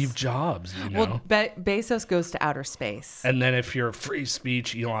love knows? Steve Jobs. Well, Bezos goes to outer space. And then if you're free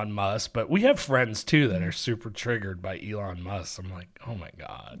speech, Elon Musk. But we have friends too that are super triggered by Elon Musk. I'm like, oh my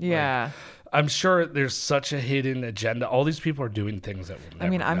god. Yeah. Like, I'm sure there's such a hidden agenda. All these people are doing things that we'll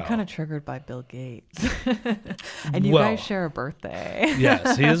never know. I'm kind of triggered by Bill Gates. And you guys share a birthday.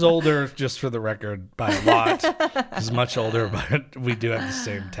 Yes, he is older, just for the record, by a lot. He's much older, but we do have the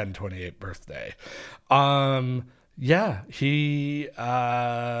same 10/28 birthday. Yeah, he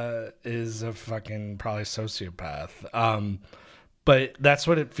is a fucking probably sociopath. But that's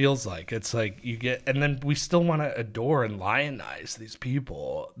what it feels like. It's like you get, and then we still want to adore and lionize these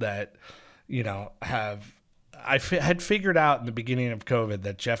people that, have. Had figured out in the beginning of COVID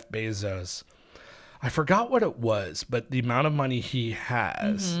that Jeff Bezos, I forgot what it was, but the amount of money he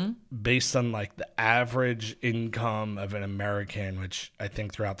has based on like the average income of an American, which I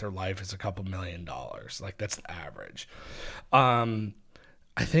think throughout their life is a couple $1 million. Like that's the average.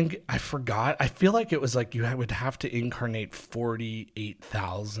 I think I forgot. I feel like it was like you would have to incarnate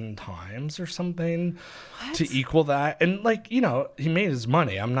 48,000 times or something to equal that. And like, he made his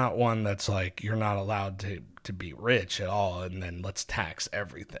money. I'm not one that's like, you're not allowed to be rich at all, and then let's tax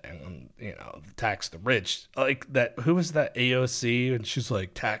everything, tax the rich. Like that, who was that AOC? And she's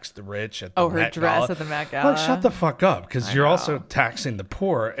like, tax the rich at the Met dress Gala. at the Met Gala. Like, shut the fuck up, because you're also taxing the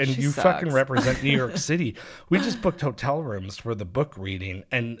poor, and you fucking represent New York City. We just booked hotel rooms for the book reading,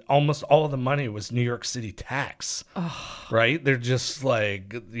 and almost all of the money was New York City tax. Right? They're just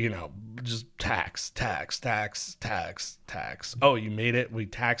like, just tax. Oh, you made it. We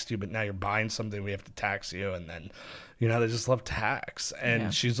taxed you, but now you're buying something. We have to tax you. And then, they just love tax.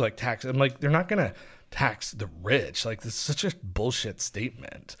 And she's like, tax. I'm like, they're not going to tax the rich. Like, this is such a bullshit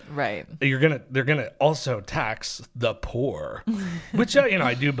statement. Right. They're gonna also tax the poor, which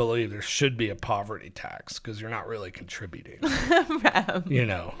I do believe there should be a poverty tax, because you're not really contributing.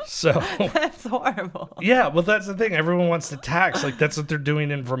 So that's horrible. Yeah, well, that's the thing. Everyone wants to tax. Like, that's what they're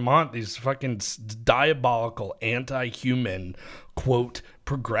doing in Vermont. These fucking diabolical, anti-human, quote,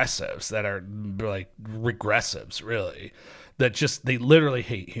 progressives that are like regressives, really. That they literally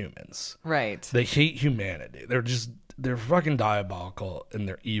hate humans. Right. They hate humanity. They're fucking diabolical, and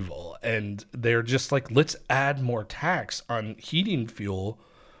they're evil. And they're just like, let's add more tax on heating fuel,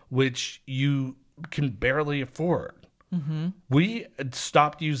 which you can barely afford. Mm-hmm. We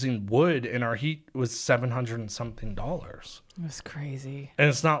stopped using wood, and our heat was $700 and something. That's crazy. And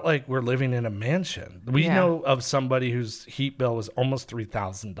it's not like we're living in a mansion. We know of somebody whose heat bill was almost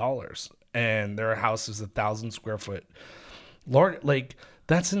 $3,000, and their house is 1,000 square foot. Lord, like,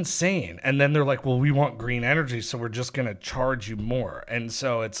 That's insane. And then they're like, well, we want green energy, so we're just going to charge you more. And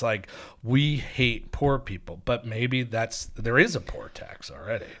so it's like, we hate poor people, but maybe there is a poor tax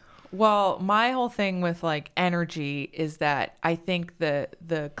already. Well, my whole thing with like energy is that I think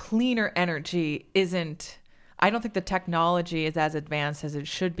the cleaner energy I don't think the technology is as advanced as it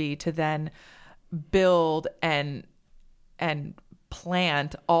should be to then build and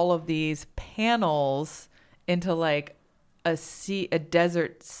plant all of these panels into like a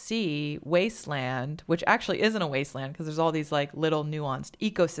desert sea wasteland, which actually isn't a wasteland because there's all these like little nuanced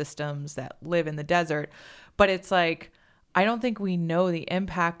ecosystems that live in the desert. But it's like, I don't think we know the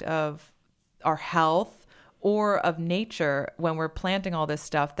impact of our health or of nature when we're planting all this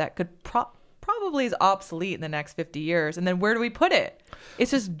stuff that could probably is obsolete in the next 50 years. And then where do we put it? It's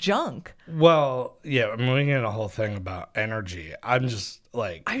just junk. Well, yeah, I'm looking at a whole thing about energy. I'm just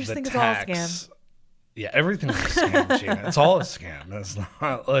like, I just the think tax, it's all a scam. Yeah, everything's a scam, Gina. It's all a scam. It's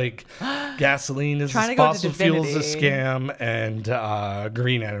not like gasoline is fossil fuels is a scam, and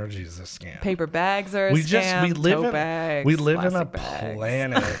green energy is a scam. Paper bags are a scam. We live in a bags.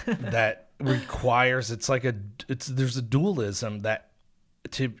 planet that requires there's a dualism that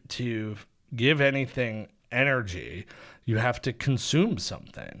to give anything energy, you have to consume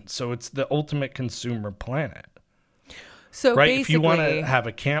something. So it's the ultimate consumer planet. So right, if you want to have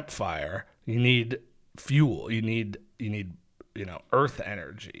a campfire, you need fuel, you need earth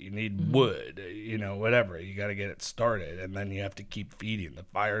energy, you need wood, whatever, you got to get it started, and then you have to keep feeding. The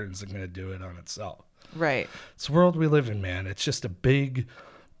fire isn't going to do it on itself. Right. It's the world we live in, man. It's just a big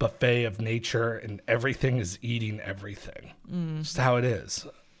buffet of nature, and everything is eating everything. Just how it is.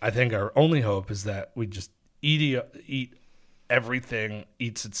 I think our only hope is that we just eat everything,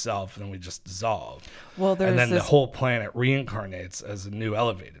 eats itself, and then we just dissolve. Well, and then the whole planet reincarnates as a new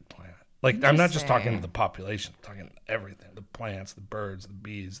elevated planet. Like, I'm not just talking to the population, I'm talking everything. The plants, the birds, the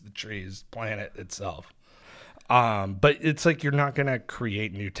bees, the trees, planet itself. But it's like, you're not going to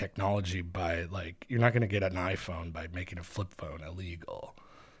create new technology by you're not going to get an iPhone by making a flip phone illegal.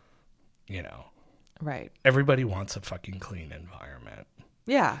 Right. Everybody wants a fucking clean environment.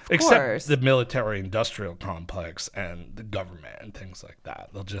 Yeah, of Except course. the military-industrial complex and the government and things like that.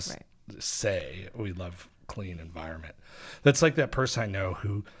 They'll just say, we love clean environment. That's like that person I know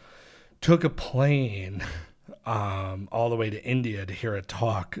who took a plane all the way to India to hear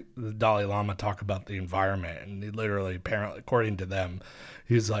the Dalai Lama talk about the environment. And he literally, apparently, according to them,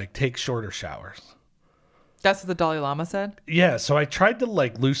 he's like, take shorter showers. That's what the Dalai Lama said? Yeah, so I tried to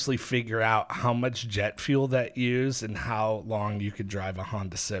loosely figure out how much jet fuel that used and how long you could drive a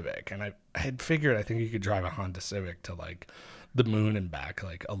Honda Civic. And I had figured I think you could drive a Honda Civic to the moon and back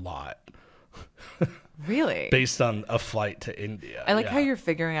a lot. Really? Based on a flight to India. I like how you're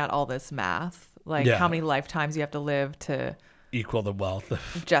figuring out all this math. How many lifetimes you have to live to equal the wealth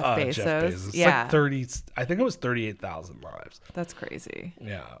of Jeff Bezos. It's yeah. 30, I think it was 38,000 lives. That's crazy.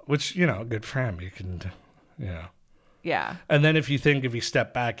 Yeah, which, good for him. You can... Yeah. And then if you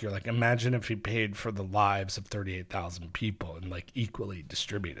step back, you're like, imagine if he paid for the lives of 38,000 people and equally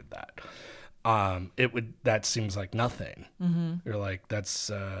distributed that. That seems like nothing. Mm-hmm. You're like, that's,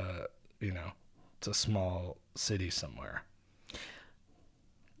 it's a small city somewhere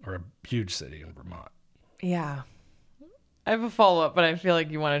or a huge city in Vermont. Yeah. I have a follow-up, but I feel like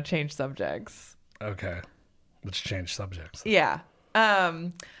you want to change subjects. Okay. Let's change subjects. Yeah.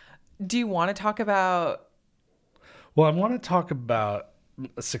 Do you want to talk about... Well, I want to talk about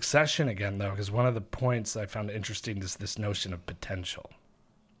Succession again, though, because one of the points I found interesting is this notion of potential.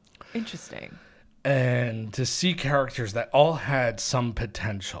 Interesting. And to see characters that all had some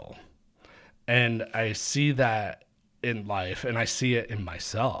potential. And I see that in life, and I see it in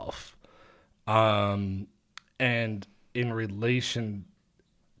myself. And in relation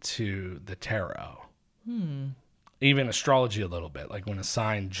to the tarot. Even astrology a little bit, when a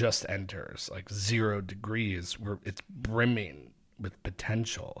sign just enters, 0 degrees, where it's brimming with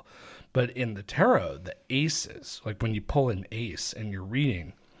potential. But in the tarot, the aces, when you pull an ace and you're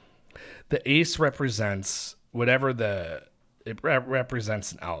reading, the ace represents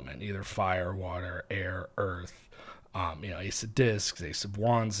represents an element, either fire, water, air, earth. Ace of discs, ace of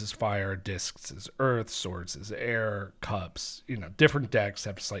wands is fire, discs is earth, swords is air, cups, different decks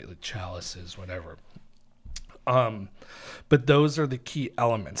have slightly chalices, whatever. But those are the key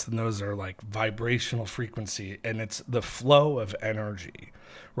elements, and those are vibrational frequency, and it's the flow of energy,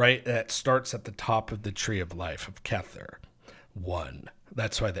 right? That starts at the top of the tree of life of Kether. 1.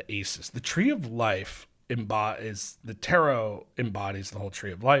 That's why the aces. The tree of life the tarot embodies the whole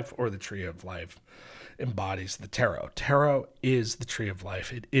tree of life, or the tree of life embodies the tarot. Tarot is the tree of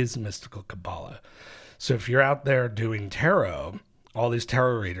life. It is mystical Kabbalah. So if you're out there doing tarot, all these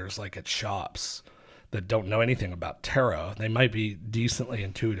tarot readers like at shops that don't know anything about tarot, they might be decently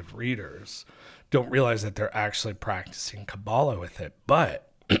intuitive readers, don't realize that they're actually practicing Kabbalah with it. But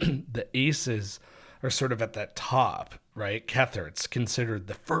the aces are sort of at that top, right? Kether, it's considered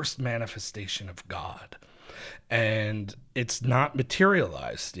the first manifestation of God. And it's not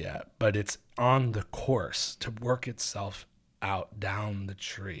materialized yet, but it's on the course to work itself out down the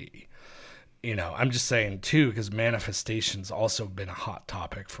tree. You know, I'm just saying too, because manifestation's also been a hot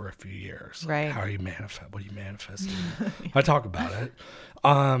topic for a few years. Right. Like, how are you manifest? What are you manifesting? I talk about it.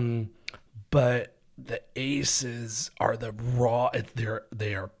 But the aces are the raw,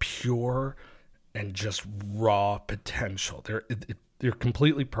 they are pure and just raw potential. They're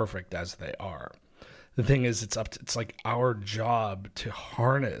completely perfect as they are. The thing is, it's like our job to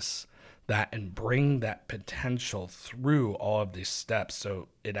harness that and bring that potential through all of these steps so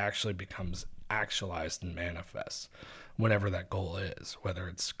it actually becomes actualized and manifests whatever that goal is, whether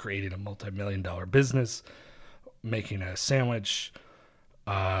it's creating a multi-million-dollar business, making a sandwich,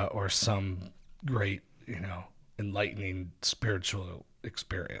 or some great, enlightening spiritual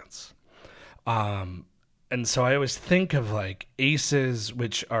experience. And so I always think of like aces,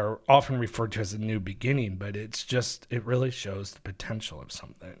 which are often referred to as a new beginning, but it really shows the potential of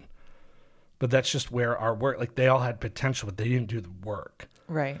something. But that's just where our work, like they all had potential, but they didn't do the work.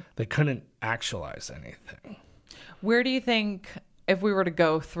 Right. They couldn't actualize anything. Where do you think, if we were to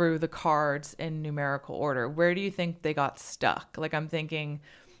go through the cards in numerical order, where do you think they got stuck? Like I'm thinking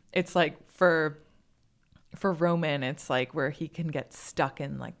it's like for Roman, it's like where he can get stuck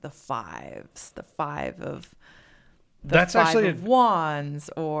in like the fives, the five of wands,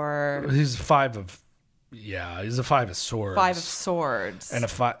 or he's a five of swords. Five of swords. And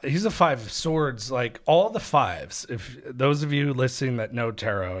he's a five of swords, like all the fives. If those of you listening that know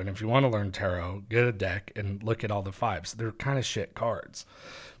tarot, and if you want to learn tarot, get a deck and look at all the fives. They're kind of shit cards.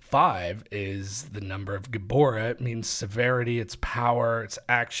 5 is the number of Gabora. It means severity, it's power, it's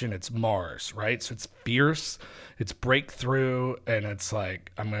action, it's Mars, right? So it's fierce, it's breakthrough, and it's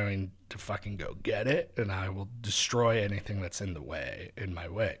like, I'm going to fucking go get it, and I will destroy anything that's in my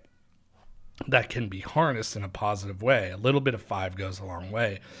way. That can be harnessed in a positive way. A little bit of 5 goes a long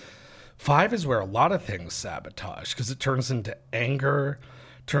way. 5 is where a lot of things sabotage, because it turns into anger,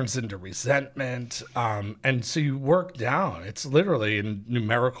 turns into resentment, and so you work down. It's literally in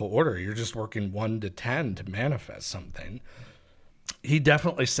numerical order. You're just working 1 to 10 to manifest something. He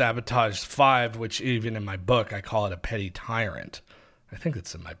definitely sabotaged 5, which even in my book I call it a petty tyrant. I think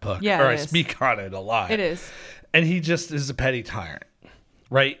it's in my book, yeah, or I speak on it a lot. It is, and he just is a petty tyrant,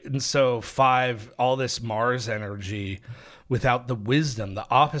 right? And so 5, all this Mars energy, without the wisdom, the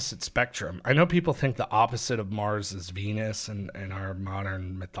opposite spectrum. I know people think the opposite of Mars is Venus and our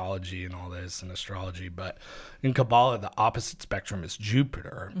modern mythology and all this and astrology, but in Kabbalah, the opposite spectrum is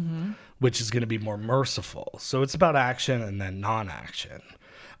Jupiter, which is going to be more merciful. So it's about action and then non-action.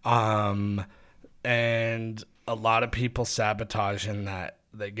 And a lot of people sabotage in that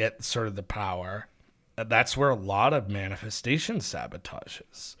they get sort of the power. That's where a lot of manifestation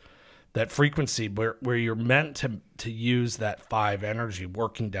sabotages. That frequency where you're meant to use that 5 energy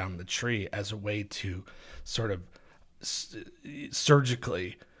working down the tree as a way to sort of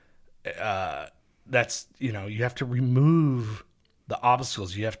surgically, that's, you have to remove the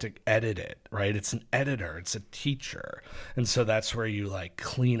obstacles. You have to edit it, right? It's an editor. It's a teacher. And so that's where you like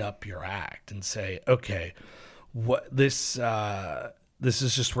clean up your act and say, okay, this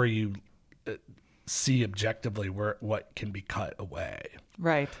is just where you see objectively what can be cut away.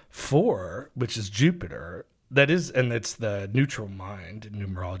 Right. 4, which is Jupiter, and it's the neutral mind in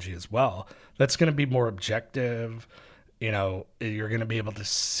numerology as well. That's going to be more objective. You're going to be able to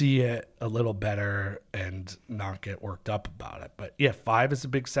see it a little better and not get worked up about it. But yeah, 5 is a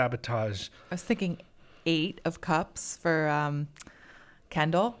big sabotage. I was thinking 8 of cups for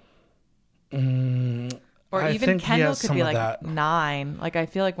Kendall. Or even Kendall could be like that. 9. Like I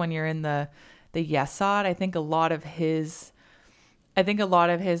feel like when you're in the Yesod, I think a lot of his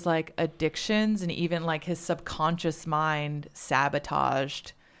like addictions and even like his subconscious mind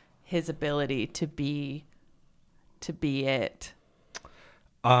sabotaged his ability to be it.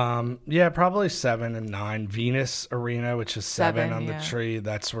 Yeah, probably 7 and 9. Venus arena, which is 7 on the tree.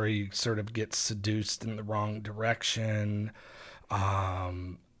 That's where you sort of get seduced in the wrong direction.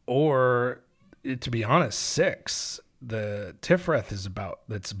 Or to be honest, 6. The Tifrith is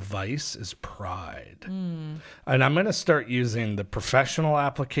its vice is pride. And I'm going to start using the professional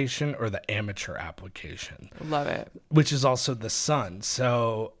application or the amateur application. Love it. Which is also the sun.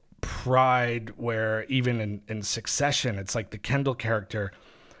 So pride, where even in Succession, it's like the Kendall character,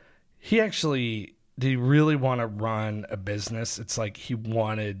 he actually he really want to run a business? It's like he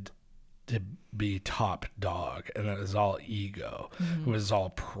wanted to be top dog, and it was all ego. It was all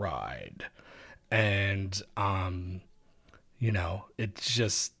pride. And, it's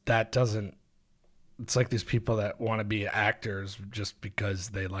just, that doesn't, it's like these people that want to be actors just because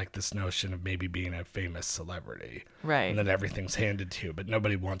they like this notion of maybe being a famous celebrity. Right. And then everything's handed to you, but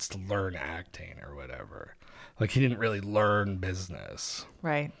nobody wants to learn acting or whatever. Like, he didn't really learn business.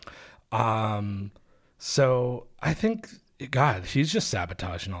 Right. So I think, God, he's just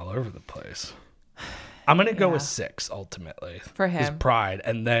sabotaging all over the place. I'm going to go with 6, ultimately. For him. His pride,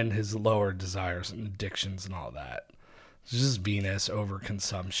 and then his lower desires and addictions and all that. It's just Venus,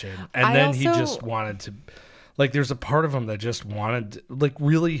 overconsumption. And then he just wanted to... Like, there's a part of him that just wanted... Like,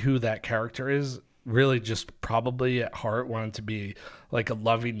 really who that character is, really just probably at heart wanted to be, like, a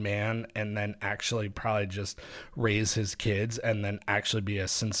loving man, and then actually probably just raise his kids, and then actually be a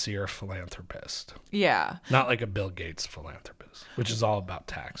sincere philanthropist. Yeah. Not like a Bill Gates philanthropist, which is all about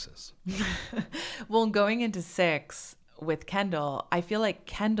taxes. Well, going into 6 with Kendall, I feel like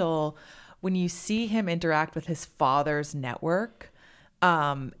Kendall, when you see him interact with his father's network,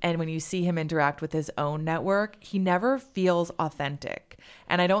 and when you see him interact with his own network, he never feels authentic.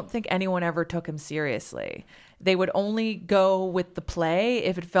 And I don't think anyone ever took him seriously. They would only go with the play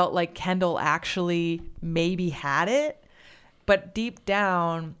if it felt like Kendall actually maybe had it. But deep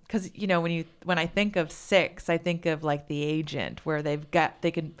down, because when I think of 6, I think of like The Agent, where they've got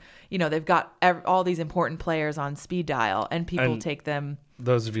all these important players on speed dial, and people take them.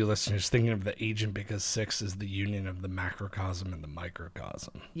 Those of you listeners thinking of The Agent, because 6 is the union of the macrocosm and the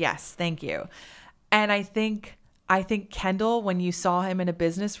microcosm. Yes, thank you. And I think Kendall, when you saw him in a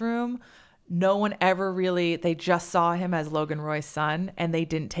business room, no one ever really, they just saw him as Logan Roy's son, and they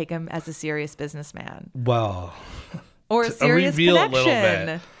didn't take him as a serious businessman. Well, or a serious connection. A little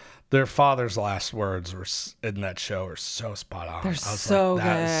bit. Their father's last words were in that show are so spot on. They're so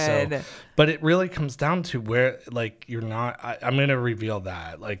good. But it really comes down to where, like, you're not. I'm going to reveal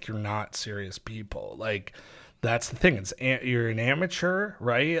that, like, you're not serious people. Like, that's the thing. You're an amateur,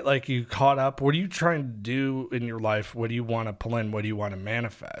 right? Like, you caught up. What are you trying to do in your life? What do you want to pull in? What do you want to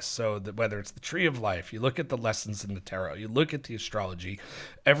manifest? So whether it's the tree of life, you look at the lessons in the tarot, you look at the astrology,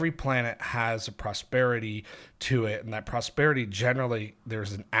 every planet has a prosperity to it. And that prosperity, generally,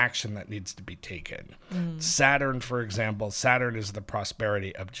 there's an action that needs to be taken. Saturn, for example, Saturn is the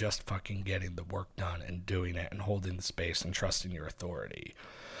prosperity of just fucking getting the work done and doing it and holding the space and trusting your authority.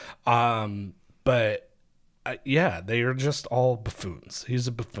 But they are just all buffoons. He's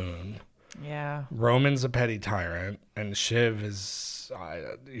a buffoon. Yeah. Roman's a petty tyrant, and Shiv is,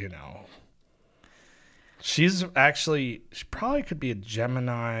 she's actually, she probably could be a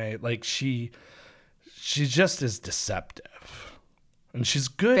Gemini. Like, she just is deceptive, and she's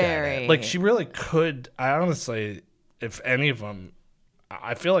good at it. Like, she really could. I honestly, if any of them,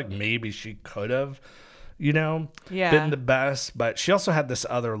 I feel like maybe she could have, been the best, but she also had this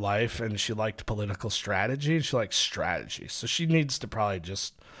other life, and she liked political strategy, and she likes strategy. So she needs to probably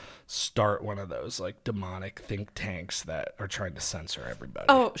just start one of those, like, demonic think tanks that are trying to censor everybody.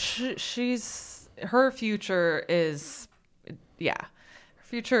 Oh, her future is, her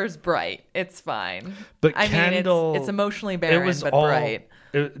future is bright. It's fine. But Kendall, it's emotionally barren, but bright.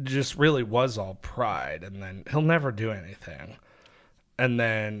 It just really was all pride, and then he'll never do anything. And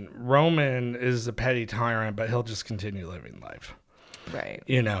then Roman is a petty tyrant, but he'll just continue living life. Right.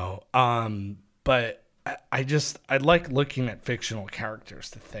 But I like looking at fictional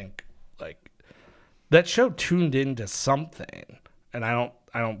characters to think, like, that show tuned into something. And I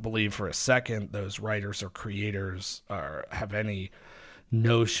don't believe for a second those writers or creators have any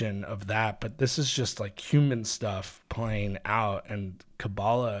notion of that, but this is just like human stuff playing out, and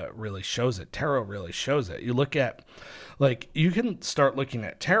Kabbalah really shows it. Tarot really shows it. You look at, like, you can start looking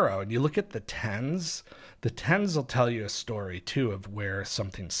at tarot, and you look at the tens. The tens will tell you a story too of where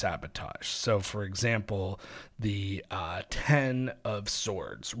something's sabotaged. So, for example, the 10 of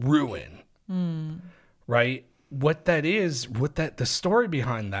Swords, ruin, right? What that is, the story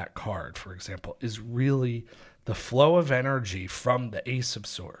behind that card, for example, is really the flow of energy from the Ace of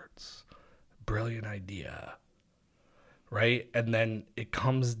Swords. Brilliant idea, right? And then it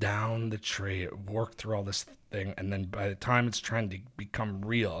comes down the tree, it worked through all this thing, and then by the time it's trying to become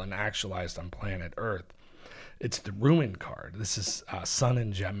real and actualized on planet Earth, it's the Ruin card. This is Sun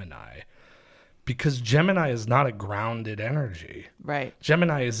and Gemini. Because Gemini is not a grounded energy. Right.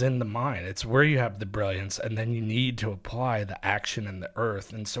 Gemini is in the mind. It's where you have the brilliance, and then you need to apply the action in the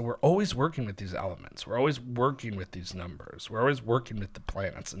earth. And so we're always working with these elements. We're always working with these numbers. We're always working with the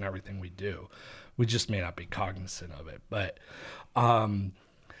planets and everything we do. We just may not be cognizant of it. But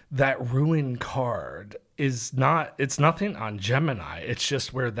that ruin card is not, it's nothing on Gemini. It's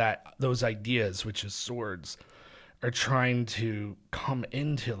just where those ideas, which is swords, are trying to come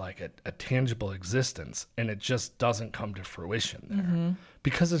into like a tangible existence, and it just doesn't come to fruition there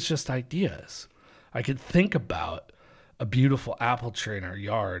because it's just ideas. I could think about a beautiful apple tree in our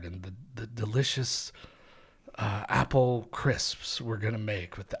yard and the delicious apple crisps we're going to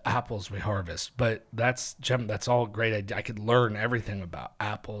make with the apples we harvest. But that's all great idea. I could learn everything about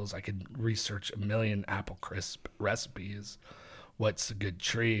apples. I could research a million apple crisp recipes. What's a good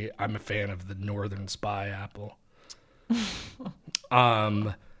tree? I'm a fan of the Northern Spy apple.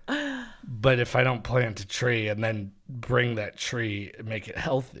 But if I don't plant a tree and then bring that tree and make it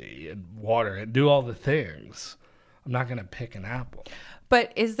healthy and water it, do all the things, I'm not going to pick an apple.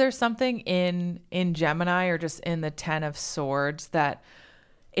 But is there something in Gemini or just in the 10 of Swords that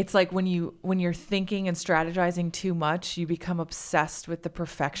it's like when you're thinking and strategizing too much, you become obsessed with the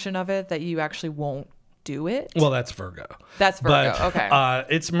perfection of it that you actually won't do it? Well, that's Virgo. That's Virgo. Okay.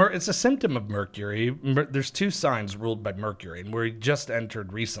 It's a symptom of Mercury. There's 2 signs ruled by Mercury, and we just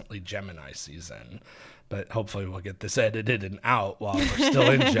entered recently Gemini season. But hopefully we'll get this edited and out while we're still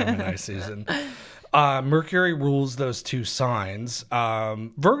in Gemini season. Mercury rules those 2 signs.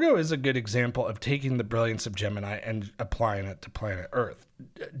 Virgo is a good example of taking the brilliance of Gemini and applying it to planet Earth.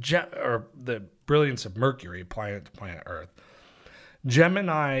 Or the brilliance of Mercury, applying it to planet Earth.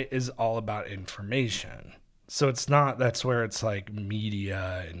 Gemini is all about information. So that's where it's like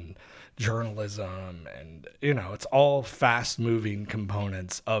media and journalism and, it's all fast moving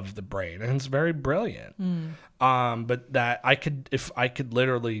components of the brain, and it's very brilliant. But that I could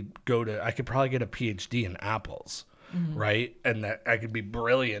literally I could probably get a PhD in apples, right? And that I could be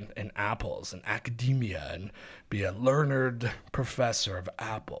brilliant in apples and academia and be a learned professor of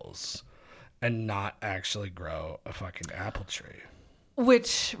apples and not actually grow a fucking apple tree.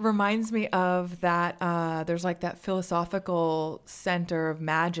 Which reminds me of that there's like that philosophical center of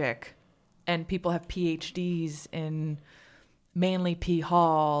magic, and people have PhDs in Manly P.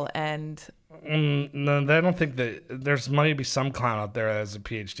 Hall and... No, I don't think that... There's maybe some clown out there that has a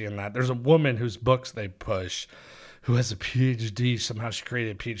PhD in that. There's a woman whose books they push who has a PhD. Somehow she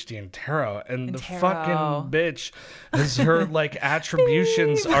created a PhD in tarot. And fucking bitch has her like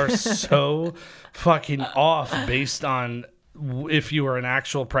attributions are so fucking off based on... if you are an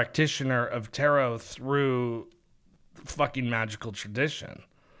actual practitioner of tarot through fucking magical tradition.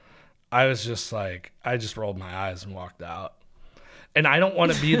 I was just like, I just rolled my eyes and walked out. And I don't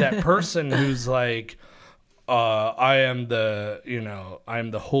want to be that person who's like, I'm the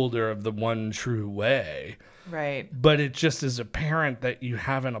holder of the one true way. Right. But it just is apparent that you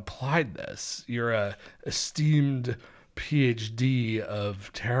haven't applied this. You're a esteemed PhD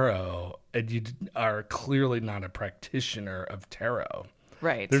of tarot, and you are clearly not a practitioner of tarot.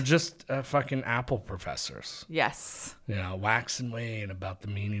 Right. They're just fucking apple professors. Yes. Wax and wane about the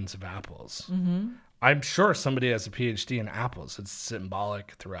meanings of apples. Mm-hmm. I'm sure somebody has a PhD in apples. It's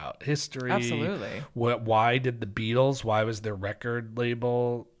symbolic throughout history. Absolutely. Why did the Beatles, why was their record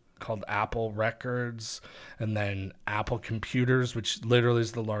label called Apple Records? And then Apple Computers, which literally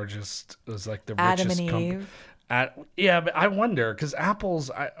is the largest, was like the Adam richest and company. Eve. But I wonder, because apples,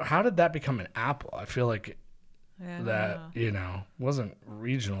 how did that become an apple? I feel like wasn't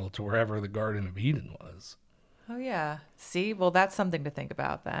regional to wherever the Garden of Eden was. Oh, yeah. See? Well, that's something to think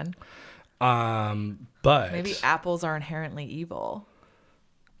about then. But maybe apples are inherently evil.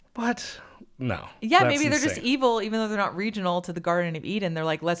 What? No. Yeah, maybe they're just evil, even though they're not regional to the Garden of Eden. They're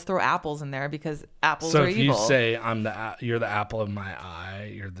like, let's throw apples in there because apples are evil. So if you say you're the apple of my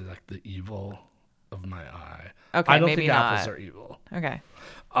eye, you're the evil of my eye. Okay, I don't maybe think not. apples are evil. Okay.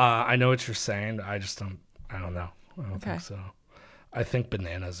 I know what you're saying. I just don't. I don't know. I don't Okay. think so. I think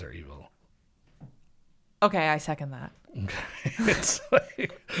bananas are evil. Okay, I second that. Okay. It's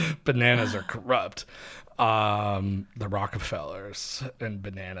like bananas are corrupt. The Rockefellers and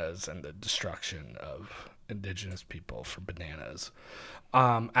bananas and the destruction of indigenous people for bananas.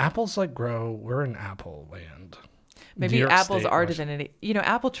 Apples we're in apple land. Maybe apples are divinity.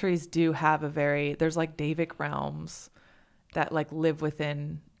 Apple trees do have there's like Davic realms that like live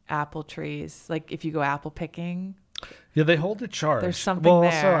within apple trees. Like if you go apple picking. Yeah, they hold a charge. There's something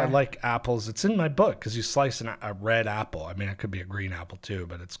there. Also, I like apples. It's in my book because you slice a red apple. I mean, it could be a green apple too,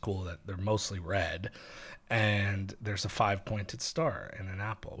 but it's cool that they're mostly red. And there's a 5-pointed star in an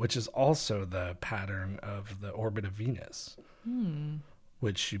apple, which is also the pattern of the orbit of Venus,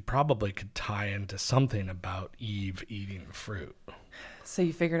 which you probably could tie into something about Eve eating fruit. So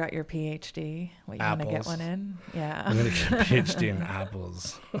you figured out your PhD? What, you want to get one in? Yeah. I'm going to get a PhD in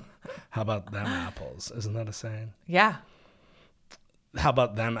apples. How about them apples? Isn't that a saying? Yeah. how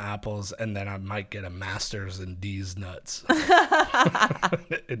about them apples? And then I might get a master's in D's nuts.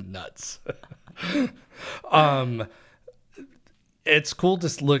 In nuts. It's cool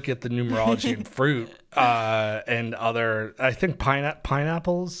to look at the numerology in fruit and other. I think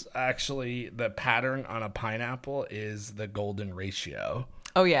pineapples, actually, the pattern on a pineapple is the golden ratio.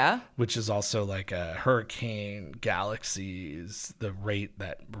 Oh, yeah? Which is also like a hurricane, galaxies, the rate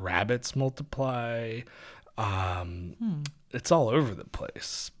that rabbits multiply. It's all over the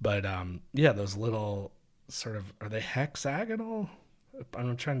place. But yeah, those little sort of, are they hexagonal?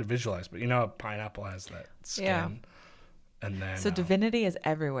 I'm trying to visualize, but a pineapple has that skin. Yeah. And then, so divinity is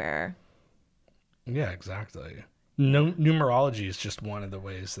everywhere. Yeah, exactly. Numerology is just one of the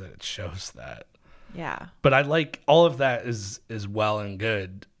ways that it shows that. Yeah. But I like all of that is well and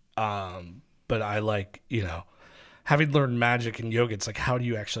good. But I like, having learned magic and yoga, it's like, how do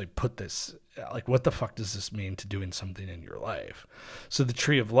you actually put this? Like, what the fuck does this mean to doing something in your life? So the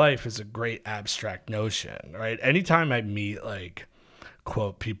tree of life is a great abstract notion, right? Anytime I meet like,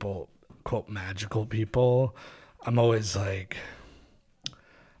 quote people, quote magical people, I'm always like,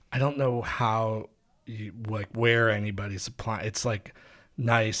 I don't know how you like where anybody's applying. It's like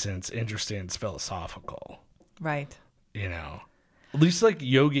nice and it's interesting. It's philosophical, right? At least like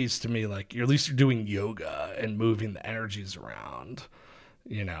yogis to me, like at least you're doing yoga and moving the energies around.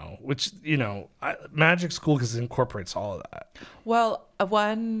 Which magic's cool because it incorporates all of that. Well,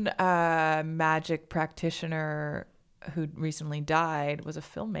 one magic practitioner who recently died was a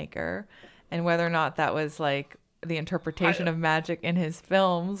filmmaker, and whether or not that was like the interpretation of magic in his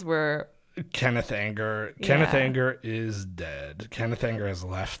films were Kenneth Anger. Yeah. Kenneth Anger is dead. Kenneth Anger has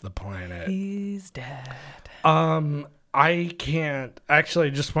left the planet. He's dead. I can't actually. I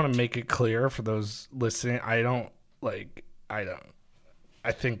just want to make it clear for those listening.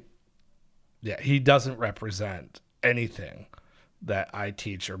 I think, yeah, he doesn't represent anything that I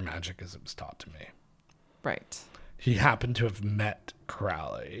teach or magicism is taught to me. Right. He happened to have met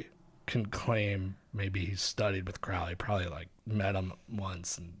Crowley. Can claim maybe he studied with Crowley, probably like met him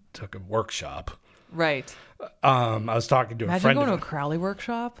once and took a workshop. Right. I was talking to a friend. Imagine going to a Crowley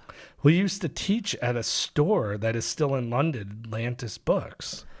workshop. We used to teach at a store that is still in London, Atlantis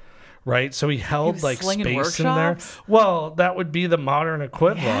Books. Right, so he held like space in there. Well, that would be the modern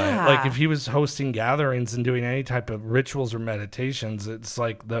equivalent. Yeah. Like if he was hosting gatherings and doing any type of rituals or meditations, it's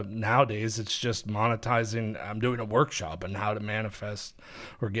like nowadays it's just monetizing. I'm doing a workshop on how to manifest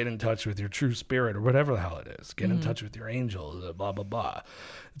or get in touch with your true spirit or whatever the hell it is. Get in touch with your angels, blah blah blah.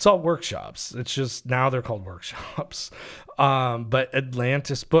 It's all workshops. It's just now they're called workshops. But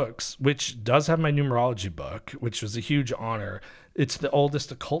Atlantis Books, which does have my numerology book, which was a huge honor. It's the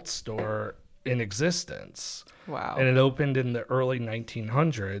oldest occult store in existence. Wow. And it opened in the early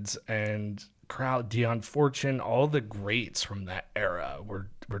 1900s. And Dion Fortune, all the greats from that era were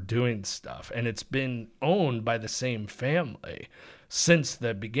doing stuff. And it's been owned by the same family since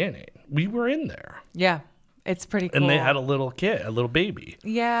the beginning. We were in there. Yeah. It's pretty cool. And they had a little kid, a little baby.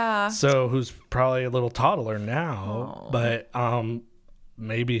 Yeah. So who's probably a little toddler now. Aww. But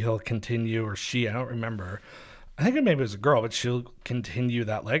maybe he'll continue, or she, I don't remember. I think maybe it was a girl, but she'll continue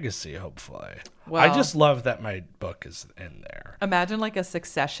that legacy, hopefully. Well, I just love that my book is in there. Imagine like a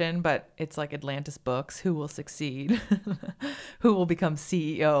succession, but it's like Atlantis Books. Who will succeed? Who will become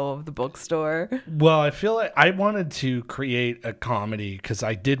CEO of the bookstore? Well, I feel like I wanted to create a comedy because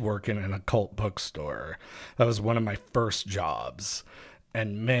I did work in an occult bookstore. That was one of my first jobs.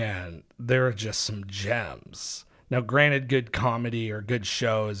 And man, there are just some gems. Now, granted, good comedy or good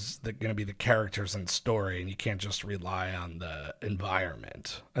show is going to be the characters and story, and you can't just rely on the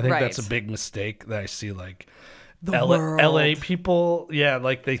environment. I think that's a big mistake that I see, like LA people. Yeah,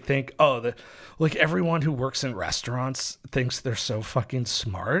 like they think, like everyone who works in restaurants thinks they're so fucking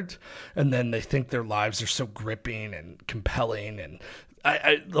smart, and then they think their lives are so gripping and compelling. And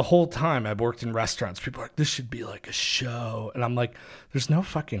I the whole time I've worked in restaurants, people are like, this should be like a show, and I'm like, there's no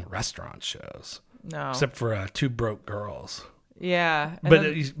fucking restaurant shows. No. Except for Two Broke Girls. Yeah.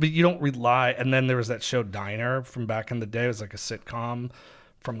 But you don't rely. And then there was that show Diner from back in the day. It was like a sitcom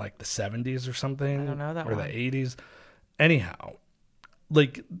from like the 70s or something. I don't know that or one. Or the 80s. Anyhow,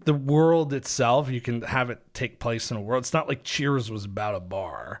 like the world itself, you can have it take place in a world. It's not like Cheers was about a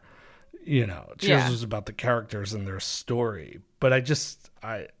bar. Cheers was about the characters and their story. But I've just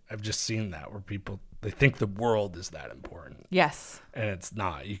seen that where people, they think the world is that important. Yes. And it's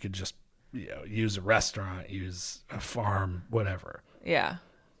not. You could just use a restaurant, use a farm, whatever. Yeah.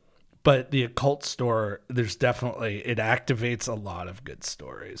 But the occult store, there's definitely, it activates a lot of good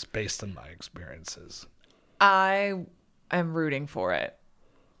stories based on my experiences. I am rooting for it.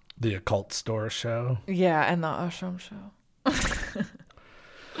 The occult store show? Yeah, and the ashram show.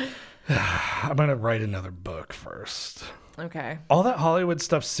 I'm going to write another book first. Okay. All that Hollywood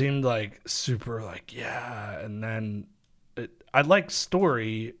stuff seemed like super like, yeah. And then I like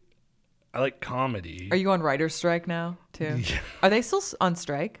story. I like comedy. Are you on writer's strike now too? Yeah. Are they still on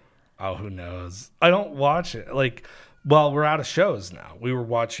strike? Oh, who knows? I don't watch it. Like, well, we're out of shows now. We were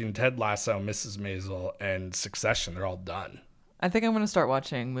watching Ted Lasso, Mrs. Maisel, and Succession. They're all done. I think I'm going to start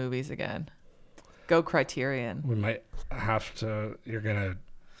watching movies again. Go Criterion. We might have to. You're gonna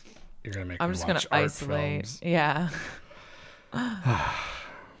make. I'm just gonna isolate. Films. Yeah.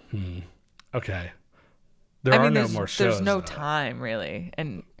 Okay. There are no more shows. There's no time really,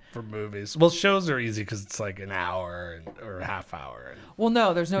 and for movies. Well, shows are easy because it's like an hour or a half hour. Well,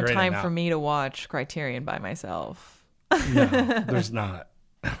 no, there's no time for me to watch Criterion by myself. No, there's not.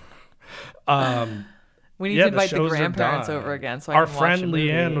 We need to invite the grandparents over again. So our friend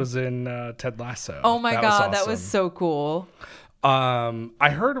Leanne was in Ted Lasso. Oh my God, awesome. That was so cool. I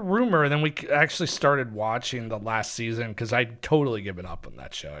heard a rumor, and then we actually started watching the last season because I'd totally given up on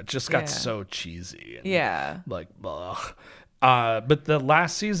that show. It just got so cheesy. And like, blah. But the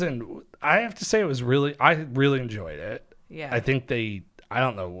last season, I have to say, I really enjoyed it. Yeah. I think they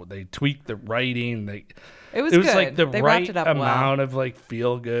tweaked the writing. It was good. Like the they right amount of like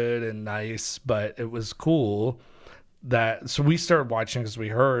feel good and nice, but it was cool so we started watching because we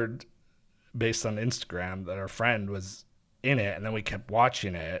heard based on Instagram that our friend was in it, and then we kept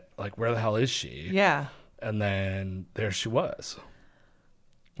watching it. Like, where the hell is she? Yeah. And then there she was.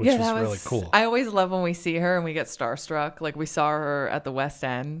 Which was really cool. I always love when we see her and we get starstruck. Like, we saw her at the West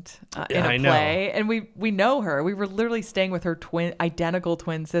End in a play, and we know her. We were literally staying with her identical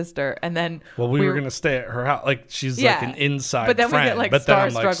twin sister, and then we were gonna stay at her house. Like, she's like an inside but then friend. We get, like, but then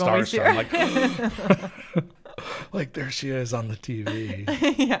I'm like starstruck when we see her. I'm like, like, there she is on the TV.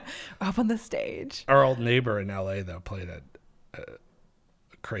 Yeah, up on the stage. Our old neighbor in LA though played a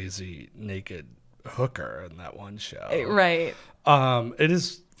crazy naked hooker in that one show. Right. It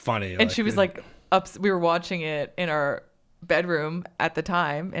is funny. And she was like we were watching it in our bedroom at the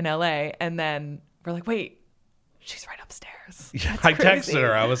time in LA, and then we're like, wait, she's right upstairs. Yeah, I texted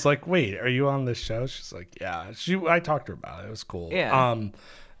her. I was like, wait, are you on this show? She's like, yeah. I talked to her about it. It was cool. Yeah.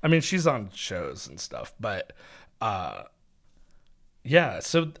 I mean, she's on shows and stuff, but yeah,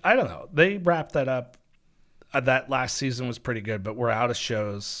 so I don't know. They wrapped that up. That last season was pretty good, but we're out of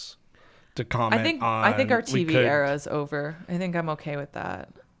shows to comment on. I think our TV era is over. I think I'm okay with that.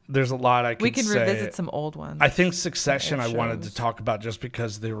 There's a lot I could say. We can revisit some old ones. I think Succession I wanted to talk about just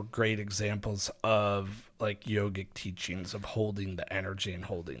because they were great examples of like yogic teachings of holding the energy and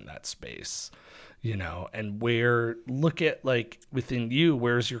holding that space, you know, and look at like within you,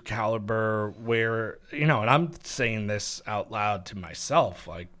 where's your caliber, and I'm saying this out loud to myself,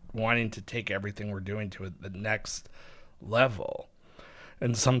 like wanting to take everything we're doing to the next level.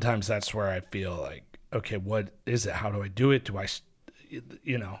 And sometimes that's where I feel like, okay, what is it? How do I do it?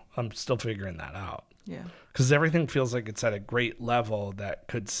 I'm still figuring that out. Yeah. Because everything feels like it's at a great level that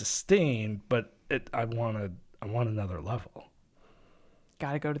could sustain, but I want another level.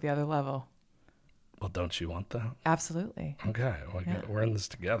 Got to go to the other level. Well, don't you want that? Absolutely. Okay. Well, we're in this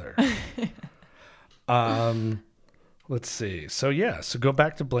together. Let's see. So go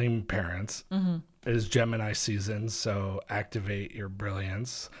back to blaming parents. Mm-hmm. It is Gemini season, so activate your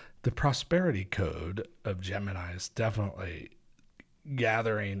brilliance. The prosperity code of Gemini is definitely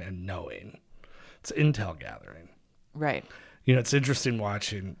gathering and knowing. It's intel gathering. Right. It's interesting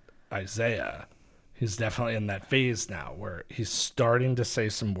watching Isaiah. He's definitely in that phase now where he's starting to say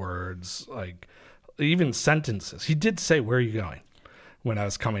some words, like even sentences. He did say, "Where are you going?" when I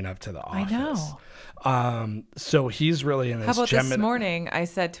was coming up to the office. I know. So he's really in this. How about this morning? I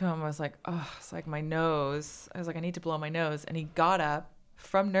said to him, I was like, "Oh, it's like my nose." I was like, "I need to blow my nose," and he got up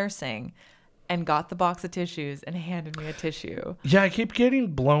from nursing and got the box of tissues and handed me a tissue. Yeah, I keep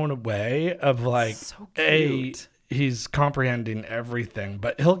getting blown away of like, so cute. He's comprehending everything,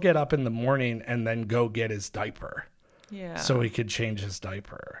 but he'll get up in the morning and then go get his diaper. Yeah. So he could change his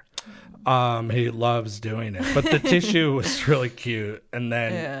diaper. He loves doing it, but the tissue was really cute. And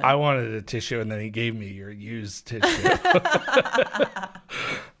then I wanted a tissue, and then he gave me your used tissue,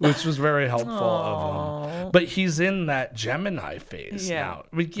 which was very helpful of him. But he's in that Gemini phase now.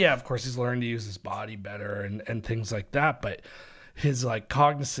 I mean, of course, he's learned to use his body better and things like that. But his like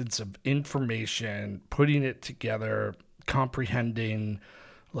cognizance of information, putting it together, comprehending.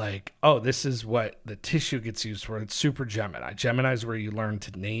 Like, oh, this is what the tissue gets used for. It's super Gemini. Gemini is where you learn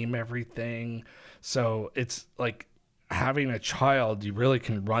to name everything. So it's like having a child, you really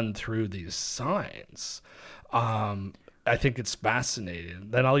can run through these signs. I think it's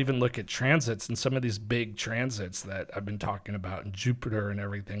fascinating. Then I'll even look at transits, and some of these big transits that I've been talking about, and Jupiter and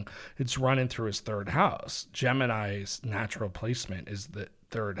everything, it's running through his third house. Gemini's natural placement is the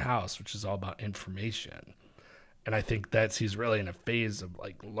third house, which is all about information. And I think he's really in a phase of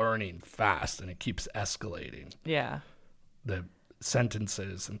like learning fast, and it keeps escalating. Yeah. The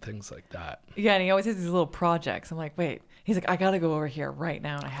sentences and things like that. Yeah, and he always has these little projects. I'm like, wait. He's like, I got to go over here right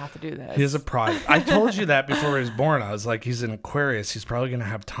now, and I have to do this. He has a project. I told you that before he was born. I was like, he's an Aquarius. He's probably going to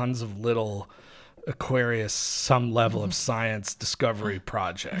have tons of little Aquarius, some level of science discovery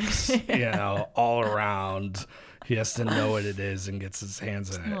projects, all around. He has to know what it is and gets his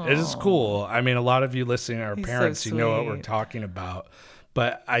hands in it. Aww. It is cool. I mean, a lot of you listening are parents. You know what we're talking about.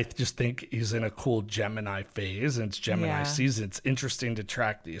 But I just think he's in a cool Gemini phase, and it's Gemini season. It's interesting to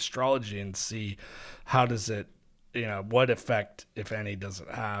track the astrology and see how does it, what effect, if any, does it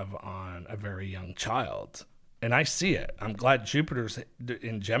have on a very young child. And I see it. I'm glad Jupiter's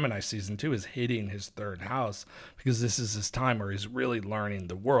in Gemini season 2 is hitting his third house, because this is his time where he's really learning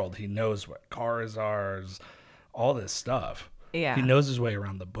the world. He knows what cars are, all this stuff. Yeah. He knows his way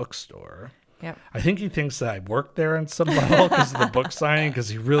around the bookstore. Yep. I think he thinks that I work there on some level because of the book signing, because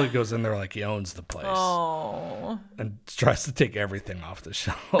he really goes in there like he owns the place. Oh. And tries to take everything off the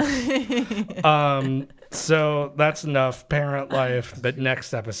shelf. So that's enough parent life. But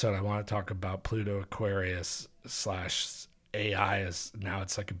next episode, I want to talk about Pluto Aquarius / AI. Now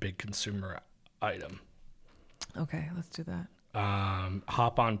it's like a big consumer item. Okay, let's do that.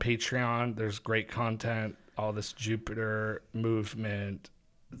 Hop on Patreon. There's great content. All this Jupiter movement.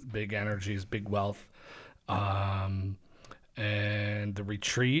 Big energies, big wealth. And the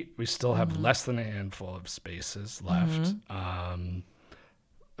retreat, we still have less than a handful of spaces left,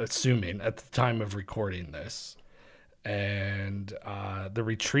 assuming at the time of recording this. And the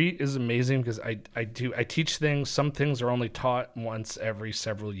retreat is amazing because I teach things. Some things are only taught once every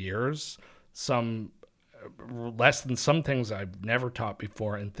several years. Some less than some things I've never taught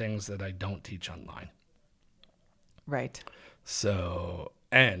before, and things that I don't teach online. Right. So...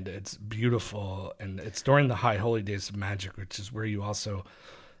 And it's beautiful, and it's during the high holy days of magic, which is where it's a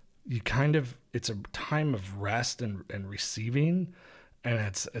time of rest and receiving, and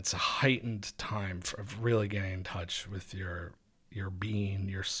it's a heightened time of really getting in touch with your being,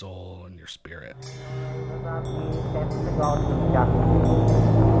 your soul, and your spirit.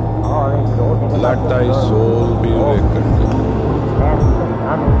 Let thy soul be awakened.